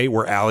one date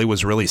where Allie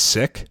was really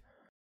sick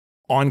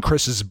on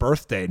Chris's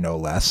birthday, no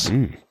less.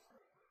 And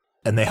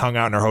they hung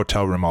out in her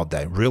hotel room all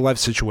day. Real life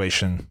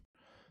situation.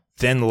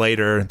 Then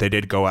later, they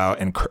did go out,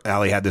 and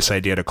Allie had this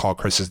idea to call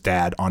Chris's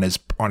dad on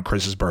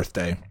Chris's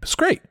birthday. It's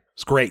great.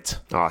 It's great.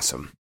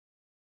 Awesome.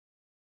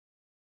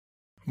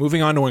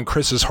 Moving on to when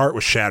Chris's heart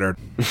was shattered.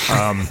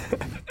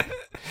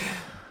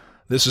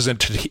 This was in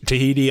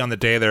Tahiti on the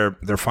day of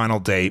their final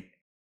date.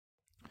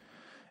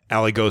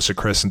 Allie goes to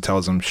Chris and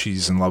tells him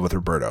she's in love with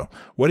Roberto.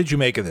 What did you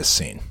make of this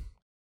scene?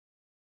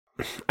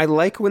 I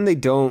like when they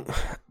don't,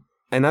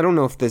 and I don't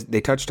know if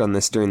they touched on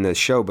this during the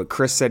show, but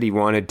Chris said he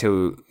wanted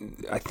to,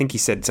 I think he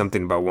said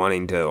something about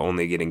wanting to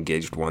only get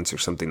engaged once or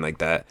something like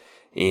that.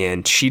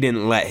 And she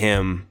didn't let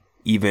him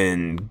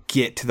even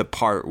get to the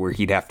part where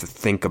he'd have to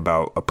think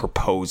about a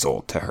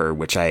proposal to her,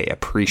 which I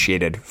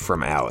appreciated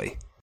from Allie.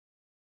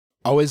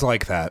 Always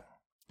like that.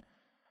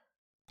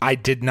 I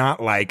did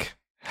not like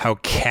how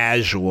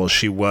casual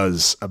she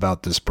was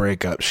about this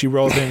breakup. She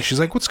rolled in. She's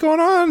like, "What's going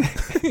on?"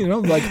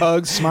 Like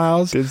hugs,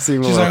 smiles. Did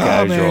seem She's a little like,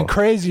 casual. "Oh man,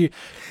 crazy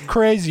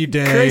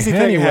day. Crazy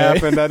thing Anyway."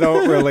 happened. I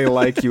don't really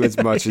like you as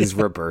much as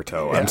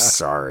Roberto. I'm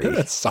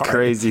sorry. Sorry.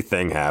 Crazy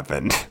thing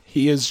happened.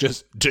 He is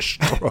just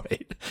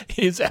destroyed.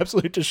 He is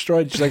absolutely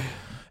destroyed. She's like,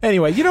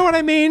 "Anyway, you know what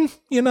I mean?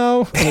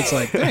 And it's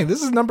like, dang,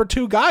 this is number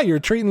 2 guy. You're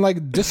treating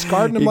like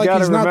discarding him You like gotta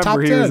he's not top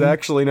remember 10. he was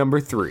actually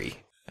number 3.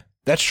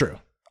 That's true.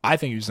 I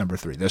think he was number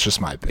 3. That's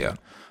just my opinion.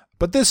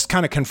 But this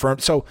kind of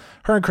confirmed. So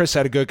her and Chris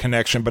had a good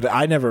connection, but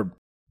I never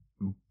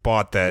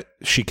bought that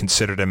she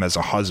considered him as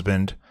a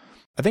husband.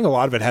 I think a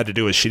lot of it had to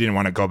do with she didn't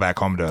want to go back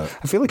home to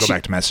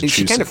back to Massachusetts.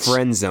 She kind of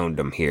friend zoned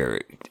him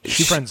here.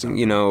 She friend zoned.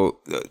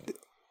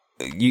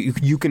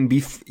 You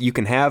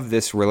can have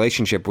this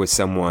relationship with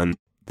someone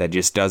that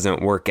just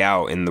doesn't work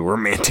out in the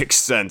romantic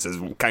sense, is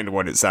kind of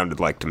what it sounded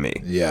like to me.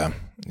 Yeah.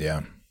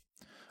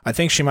 I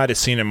think she might have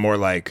seen him more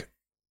like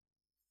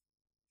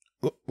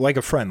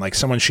a friend, like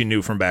someone she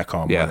knew from back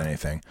home more than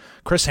anything.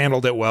 Chris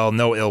handled it well,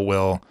 no ill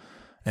will,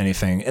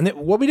 anything. And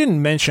what we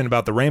didn't mention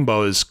about the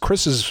rainbow is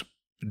Chris's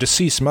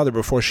deceased mother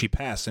before she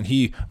passed, and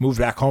he moved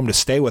back home to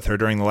stay with her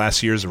during the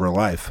last years of her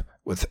life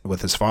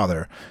with his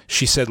father.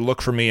 She said,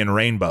 "Look for me in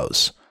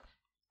rainbows."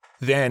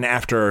 Then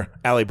after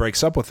Allie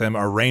breaks up with him,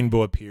 a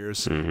rainbow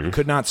appears.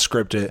 Could not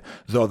script it,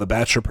 though the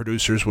Bachelor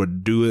producers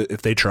would do it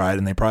if they tried,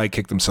 and they probably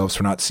kicked themselves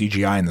for not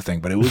CGI-ing the thing,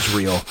 but it was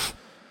real.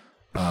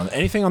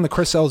 Anything on the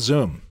Chris L.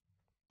 Zoom?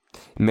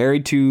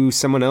 Married to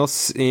someone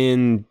else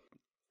in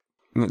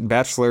the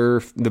Bachelor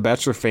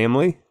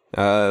family.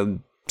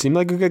 Seemed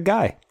like a good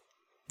guy.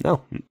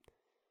 No.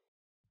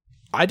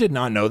 I did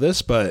not know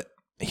this, but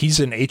he's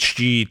an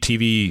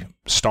HGTV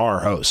star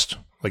host.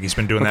 Like, he's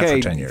been doing that for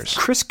 10 years.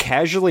 Chris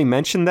casually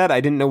mentioned that.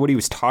 I didn't know what he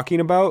was talking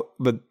about,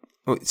 but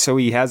so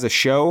he has a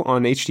show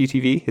on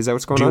HGTV? Is that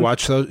what's going on?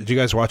 Do you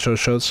guys watch those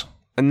shows?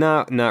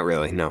 No, not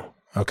really, no.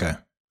 Okay.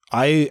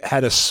 I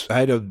had a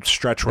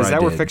stretch where Is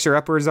that where Fixer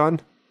Upper is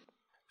on?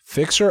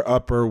 Fixer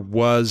Upper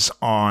was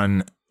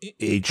on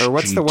HGTV. Or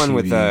what's the one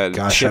with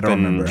Chip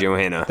and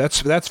Johanna?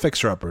 That's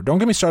Fixer Upper. Don't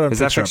get me started on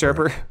Fixer Upper. Is that Fixer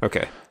Upper?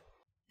 Okay.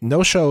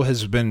 No show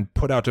has been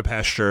put out to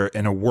pasture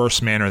in a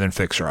worse manner than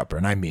Fixer Upper,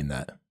 and I mean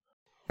that.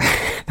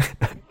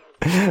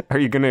 Are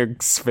you going to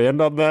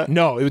expand on that?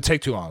 No, it would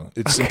take too long.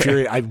 It's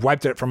infuriating. I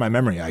wiped it from my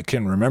memory. I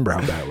can't remember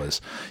how bad it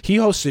was. He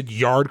hosted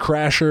Yard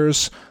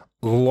Crashers,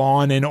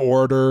 Lawn and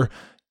Order,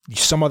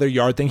 some other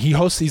yard thing. He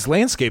hosts these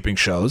landscaping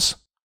shows.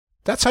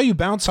 That's how you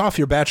bounce off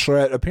your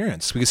Bachelorette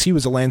appearance, because he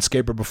was a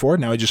landscaper before.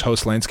 Now he just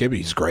hosts landscaping.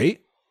 He's great.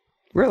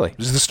 Really?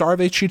 He's the star of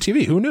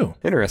HGTV. Who knew?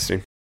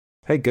 Interesting.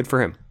 Hey, good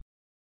for him.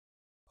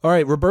 All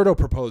right, Roberto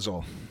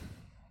proposal.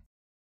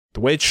 The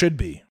way it should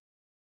be.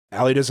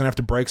 Allie doesn't have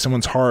to break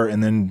someone's heart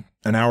and then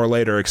an hour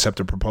later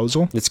accept a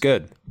proposal. It's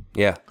good.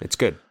 Yeah, it's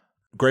good.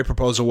 Great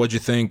proposal. What'd you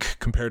think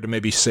compared to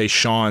maybe, say,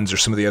 Sean's or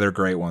some of the other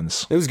great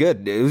ones? It was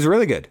good. It was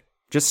really good.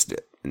 Just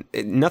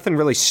nothing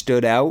really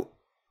stood out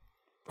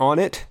on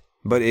it,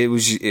 but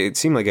it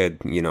seemed like a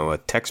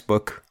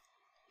textbook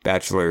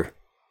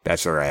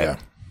bachelorette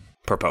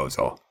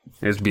proposal.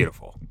 It was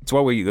beautiful. It's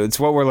what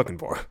we're looking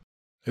for.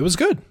 It was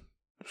good.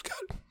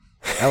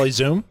 Allie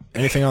Zoom,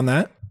 anything on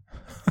that?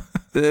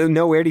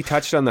 No, we already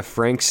touched on the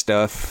Frank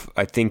stuff.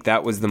 I think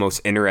that was the most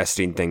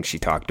interesting thing she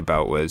talked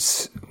about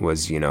was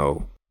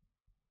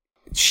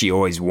she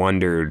always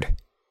wondered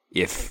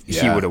if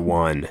he would have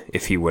won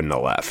if he wouldn't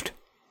have left,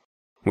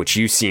 which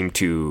you seem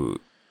to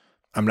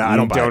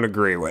don't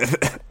agree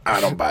with.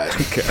 I don't buy it.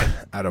 Okay.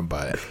 I don't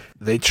buy it.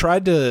 They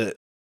tried to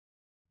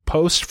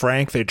post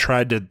Frank. They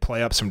tried to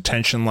play up some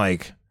tension,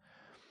 like,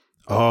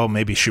 oh,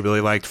 maybe she really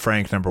liked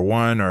Frank, number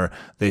one, or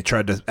they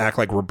tried to act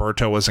like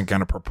Roberto wasn't going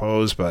to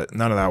propose, but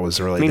none of that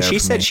was really. I mean, she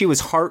said she was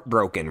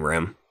heartbroken,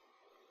 Rim.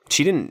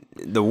 She didn't.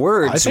 The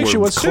words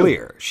were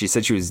clear. She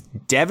said she was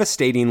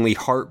devastatingly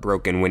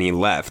heartbroken when he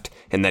left,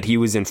 and that he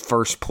was in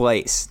first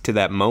place to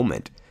that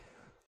moment.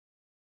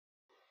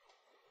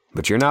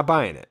 But you're not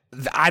buying it.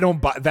 I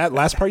don't buy that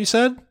last part you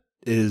said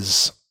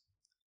is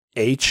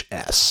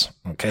HS.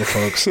 Okay,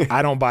 folks,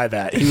 I don't buy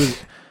that.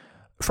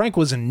 Frank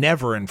was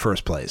never in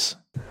first place.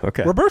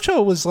 Okay.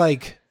 Roberto was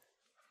like,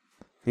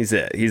 he's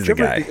the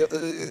guy.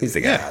 He's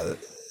the guy.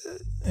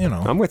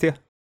 Yeah, I'm with you.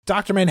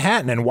 Dr.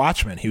 Manhattan and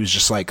Watchmen. He was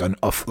just like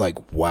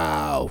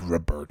wow,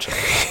 Roberto.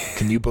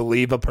 Can you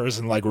believe a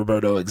person like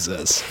Roberto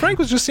exists? Frank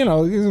was just, he's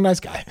a nice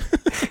guy.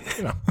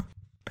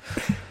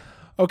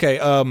 Okay.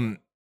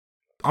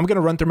 I'm going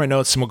to run through my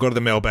notes and we'll go to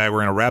the mailbag. We're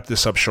going to wrap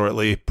this up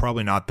shortly.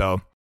 Probably not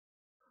though.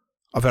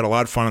 I've had a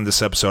lot of fun on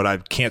this episode. I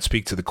can't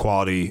speak to the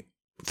quality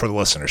for the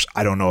listeners.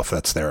 I don't know if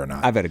that's there or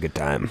not. I've had a good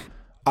time.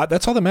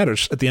 That's all that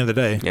matters at the end of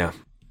the day. Yeah.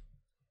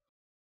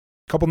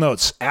 Couple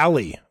notes.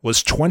 Allie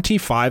was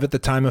 25 at the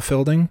time of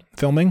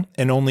filming,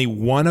 and only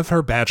one of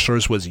her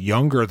bachelors was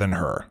younger than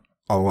her.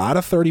 A lot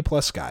of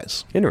 30-plus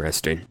guys.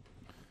 Interesting.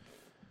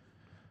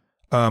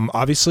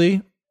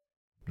 Obviously,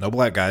 no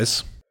black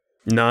guys.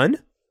 None.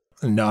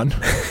 None.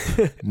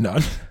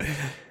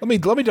 Let me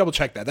double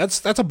check that.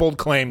 That's a bold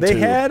claim. They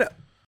had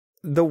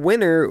the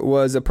winner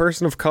was a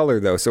person of color,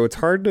 though, so it's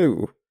hard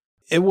to...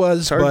 It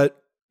was,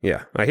 but...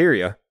 Yeah, I hear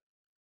you.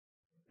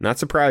 Not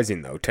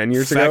surprising, though. 10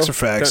 years Facts ago? are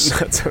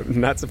facts.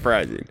 Not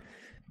surprising.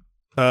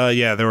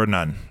 Yeah, there were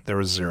none. There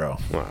was 0.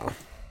 Wow.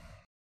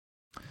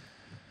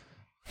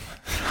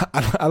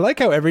 I like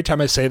how every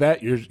time I say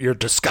that, you're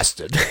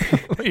disgusted.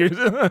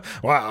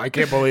 Wow, I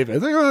can't believe it.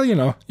 It's like, well,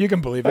 you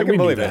can believe it. I can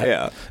believe it,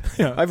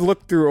 yeah. I've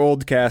looked through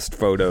old cast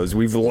photos.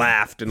 We've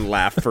laughed and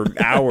laughed for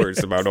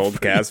hours about old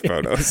cast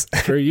photos.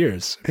 For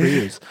years.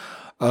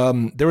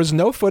 There was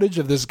no footage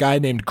of this guy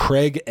named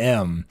Craig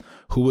M.,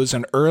 who was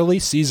an early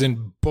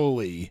season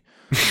bully.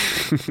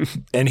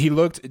 And he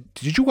looked...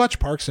 Did you watch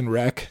Parks and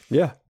Rec?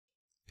 Yeah.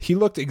 He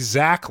looked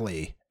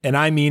exactly, and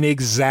I mean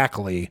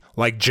exactly,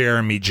 like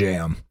Jeremy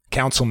Jam.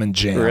 Councilman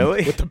Jam.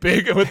 Really? With the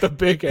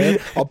big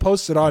head. I'll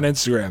post it on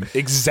Instagram.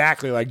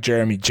 Exactly like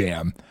Jeremy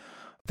Jam.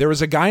 There was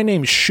a guy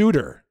named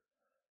Shooter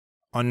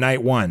on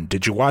night 1.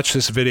 Did you watch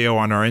this video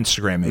on our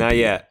Instagram? Maybe? Not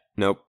yet.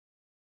 Nope.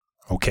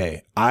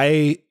 Okay.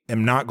 I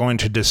am not going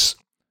to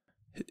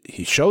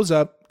He shows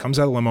up, comes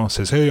out of the limo,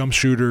 says, "Hey, I'm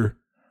Shooter.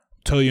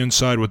 Tell you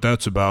inside what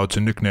that's about. It's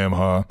a nickname,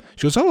 huh?"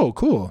 She goes, "Oh,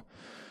 cool."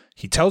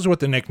 He tells her what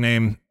the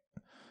nickname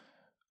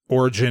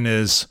origin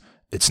is.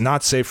 It's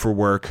not safe for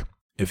work.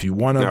 If you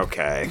want to...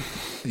 Okay.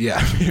 Yeah,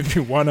 if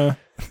you want to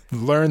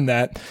learn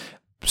that.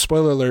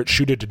 Spoiler alert,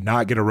 Shooter did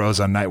not get a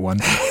rose on night 1.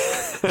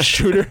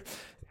 Shooter...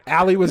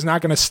 Allie was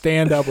not going to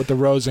stand up with the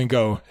rose and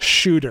go,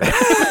 "Shooter."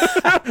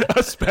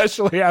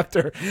 Especially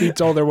after he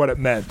told her what it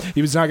meant.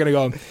 He was not going to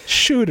go,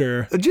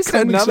 "Shooter." Just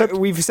another...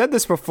 We've said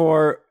this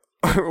before.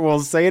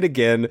 We'll say it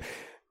again.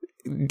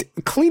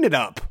 Clean it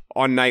up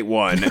on night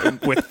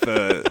 1 with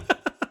the...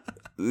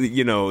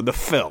 the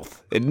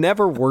filth. It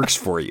never works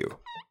for you.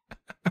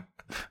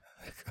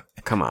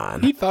 Come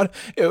on. He thought...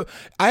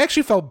 I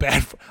actually felt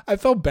bad. I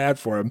felt bad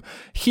for him.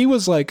 He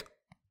was like,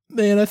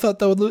 man, I thought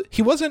that would...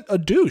 He wasn't a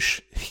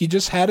douche. He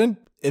just had an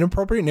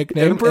inappropriate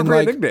nickname.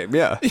 Nickname,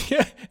 yeah.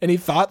 Yeah. And he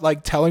thought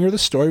telling her the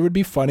story would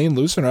be funny and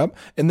loosen her up.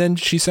 And then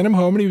she sent him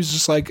home and he was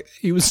just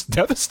he was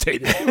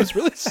devastated. It was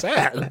really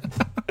sad.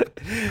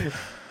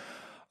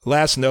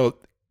 Last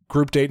note,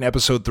 group date in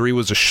episode 3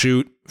 was a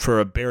shoot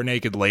for a Bare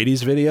Naked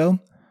Ladies video.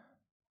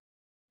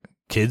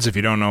 Kids, if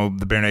you don't know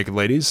the Bare Naked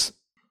Ladies,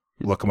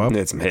 look them up. They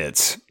had some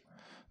hits.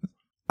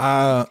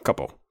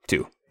 Couple.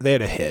 2. They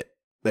had a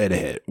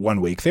hit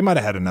 1 week. They might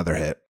have had another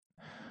hit.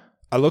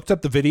 I looked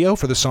up the video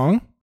for the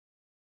song.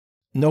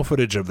 No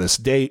footage of this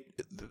date.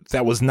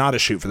 That was not a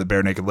shoot for the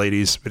Bare Naked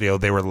Ladies video.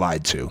 They were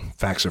lied to.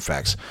 Facts are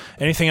facts.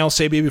 Anything else,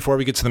 AB, before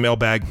we get to the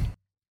mailbag?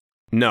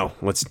 No.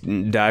 Let's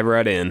dive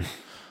right in.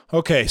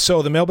 Okay,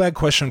 so the mailbag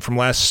question from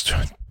last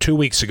 2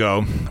 weeks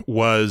ago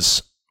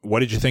was,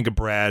 what did you think of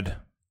Brad?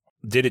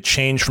 Did it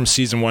change from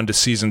season 1 to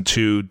season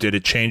 2? Did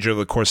it change over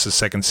the course of the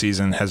second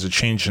season? Has it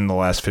changed in the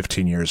last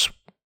 15 years?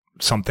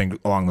 Something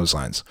along those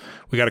lines.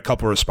 We got a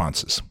couple of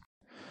responses.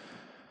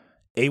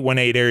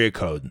 818 area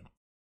code.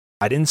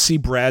 I didn't see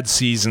Brad's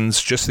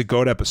seasons, just the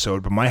GOAT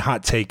episode, but my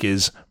hot take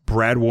is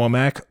Brad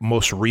Womack,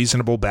 most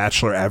reasonable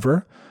bachelor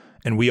ever.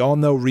 And we all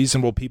know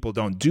reasonable people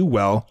don't do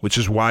well, which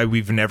is why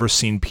we've never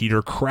seen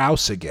Peter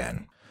Krause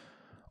again.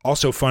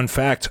 Also, fun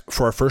fact,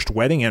 for our first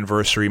wedding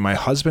anniversary, my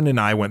husband and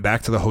I went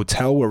back to the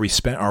hotel where we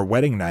spent our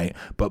wedding night,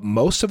 but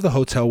most of the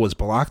hotel was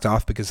blocked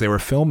off because they were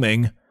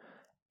filming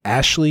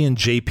Ashley and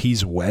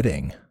JP's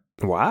wedding.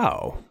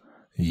 Wow.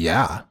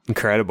 Yeah.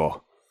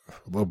 Incredible.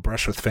 A little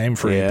brush with fame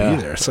for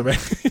AB there. Somebody.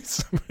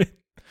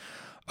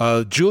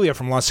 Julia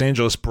from Los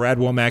Angeles, Brad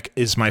Womack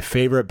is my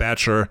favorite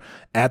bachelor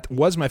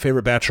was my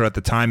favorite bachelor at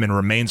the time and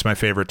remains my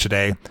favorite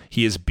today.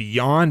 He is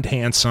beyond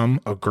handsome,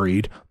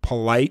 agreed,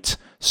 polite,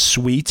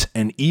 sweet,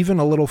 and even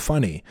a little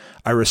funny.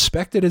 I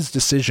respected his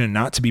decision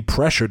not to be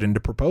pressured into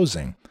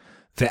proposing.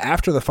 The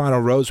After the Final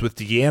Rose with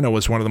Deanna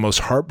was one of the most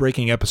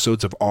heartbreaking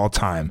episodes of all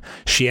time.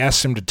 She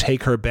asked him to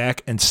take her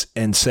back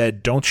and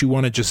said, "Don't you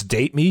want to just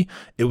date me?"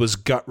 It was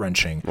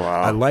gut-wrenching.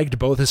 Wow. I liked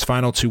both his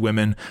final 2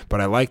 women,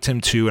 but I liked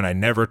him too, and I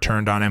never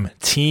turned on him.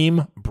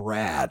 Team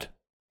Brad.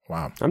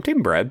 Wow. I'm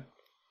Team Brad.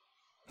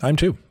 I'm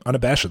too,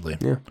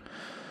 unabashedly. Yeah.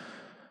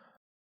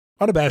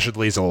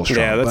 Unabashedly is a little strong.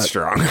 Yeah, that's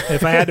strong.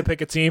 If I had to pick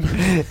a team,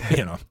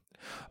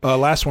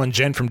 last one,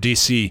 Jen from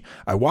DC.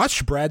 I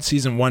watched Brad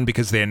season 1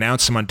 because they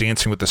announced him on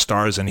Dancing with the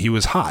Stars and he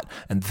was hot,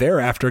 and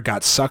thereafter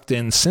got sucked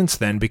in since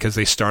then because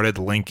they started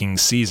linking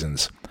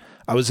seasons.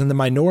 I was in the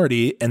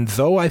minority, and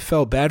though I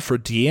felt bad for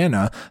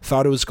Deanna,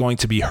 thought it was going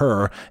to be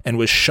her, and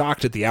was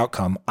shocked at the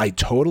outcome, I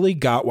totally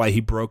got why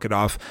he broke it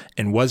off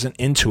and wasn't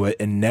into it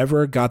and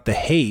never got the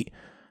hate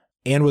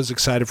and was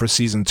excited for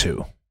season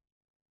 2.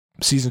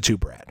 Season 2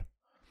 Brad.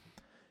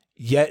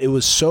 Yet it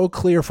was so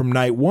clear from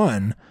night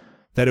 1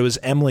 that it was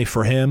Emily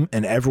for him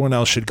and everyone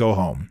else should go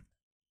home.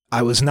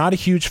 I was not a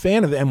huge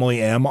fan of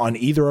Emily M on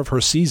either of her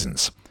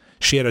seasons.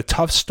 She had a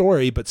tough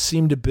story, but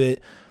seemed a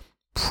bit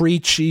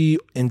preachy,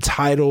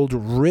 entitled,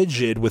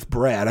 rigid with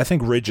Brad. I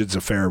think rigid's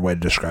a fair way to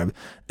describe it.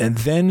 And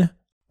then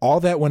all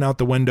that went out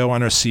the window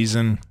on her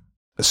season,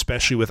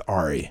 especially with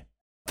Ari.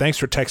 Thanks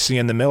for texting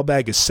in. The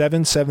mailbag is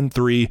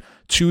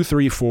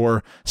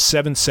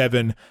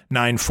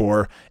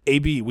 773-234-7794.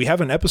 AB, we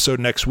have an episode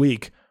next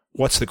week.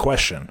 What's the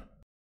question?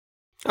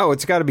 Oh,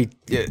 it's got to be.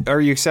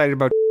 Are you excited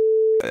about?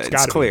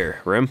 It's clear,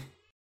 Rim.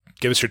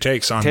 Give us your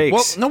takes on. Takes.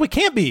 Well, no, it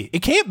can't be.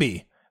 It can't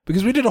be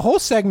because we did a whole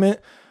segment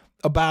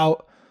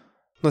about.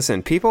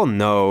 Listen, people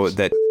know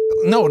that.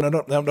 No.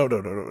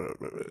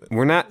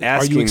 We're not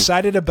asking. Are you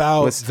excited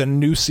about the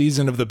new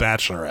season of The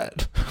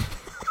Bachelorette?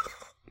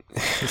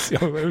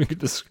 We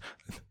could just,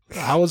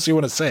 how else do you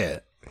want to say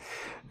it?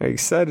 Are you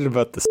excited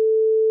about the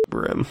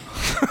Rim?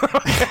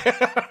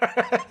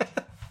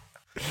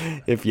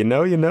 If you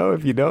know, you know.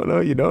 If you don't know,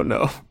 you don't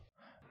know.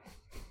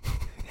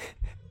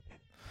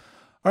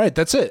 All right,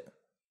 that's it.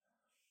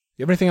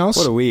 You have anything else?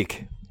 What a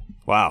week!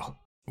 Wow,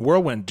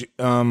 whirlwind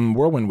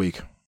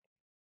week.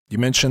 You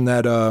mentioned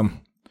that.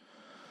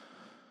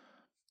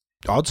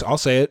 I'll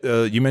say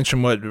it. You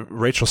mentioned what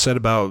Rachel said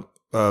about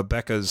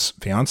Becca's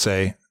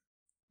fiance.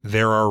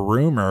 There are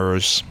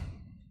rumors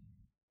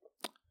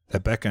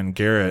that Becca and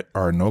Garrett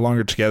are no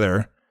longer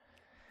together.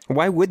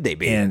 Why would they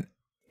be?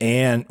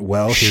 And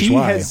well, here's she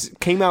why. has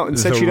came out and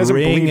said she doesn't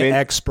believe it. The ring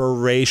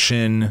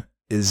expiration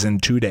is in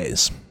 2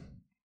 days.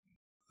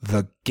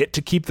 The get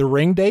to keep the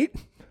ring date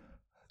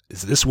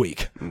is this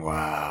week.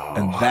 Wow.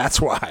 And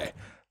that's why.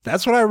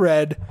 That's what I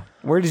read.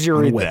 Where did you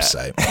read that?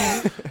 Website.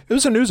 It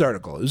was a news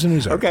article.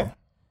 Okay.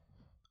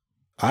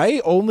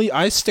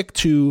 I stick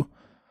to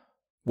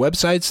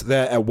websites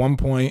that at one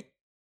point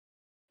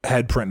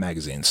had print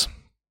magazines.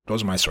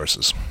 Those are my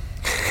sources.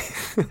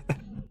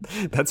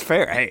 That's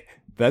fair. Hey,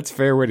 that's a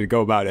fair way to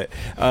go about it.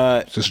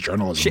 It's just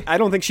journalism. I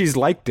don't think she's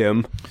liked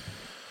him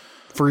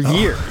for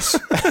years.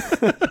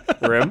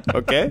 Rim,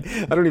 okay?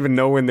 I don't even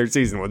know when their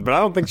season was, but I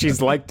don't think she's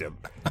liked him.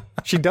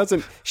 She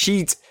doesn't.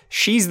 She's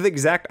the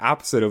exact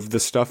opposite of the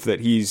stuff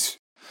that he's.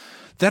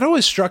 That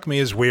always struck me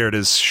as weird.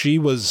 Is she's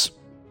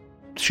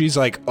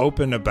like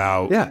open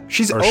about. Yeah,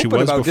 she's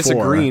open about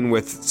disagreeing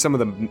with some of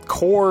the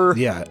core.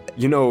 Yeah,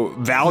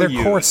 values.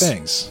 They're core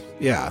things.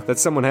 Yeah, that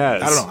someone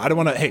has. I don't know. I don't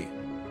want to. Hey,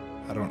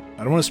 I don't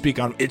want to speak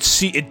on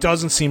it. It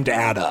doesn't seem to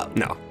add up.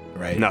 No,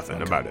 right?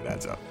 Nothing about it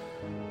adds up.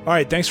 All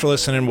right, thanks for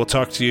listening. We'll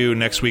talk to you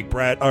next week,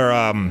 Brad or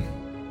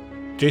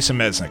Jason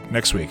Mesnick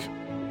next week.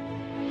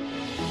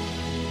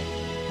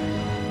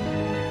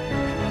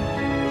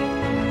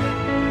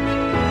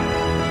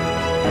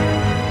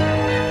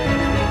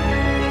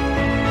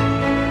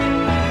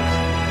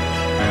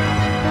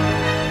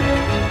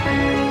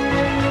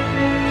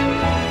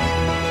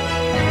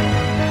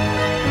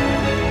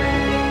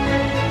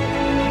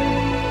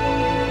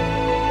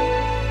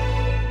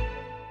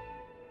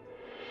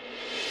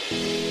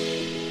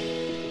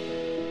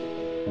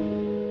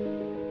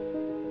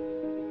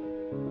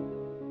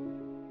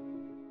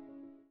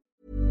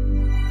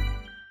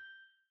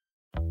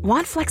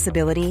 Want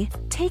flexibility?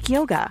 Take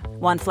yoga.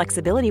 Want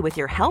flexibility with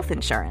your health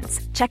insurance?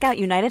 Check out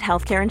United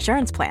Healthcare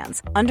Insurance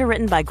Plans.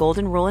 Underwritten by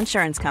Golden Rule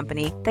Insurance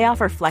Company, they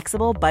offer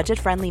flexible,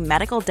 budget-friendly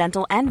medical,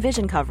 dental, and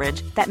vision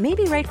coverage that may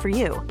be right for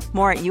you.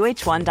 More at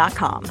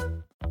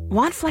uh1.com.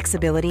 Want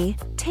flexibility?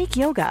 Take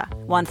yoga.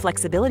 Want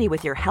flexibility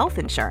with your health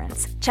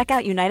insurance? Check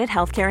out United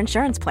Healthcare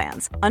Insurance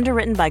Plans.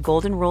 Underwritten by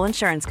Golden Rule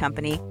Insurance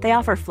Company, they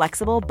offer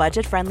flexible,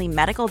 budget-friendly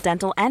medical,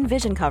 dental, and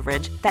vision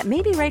coverage that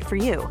may be right for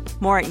you.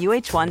 More at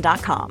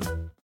uh1.com.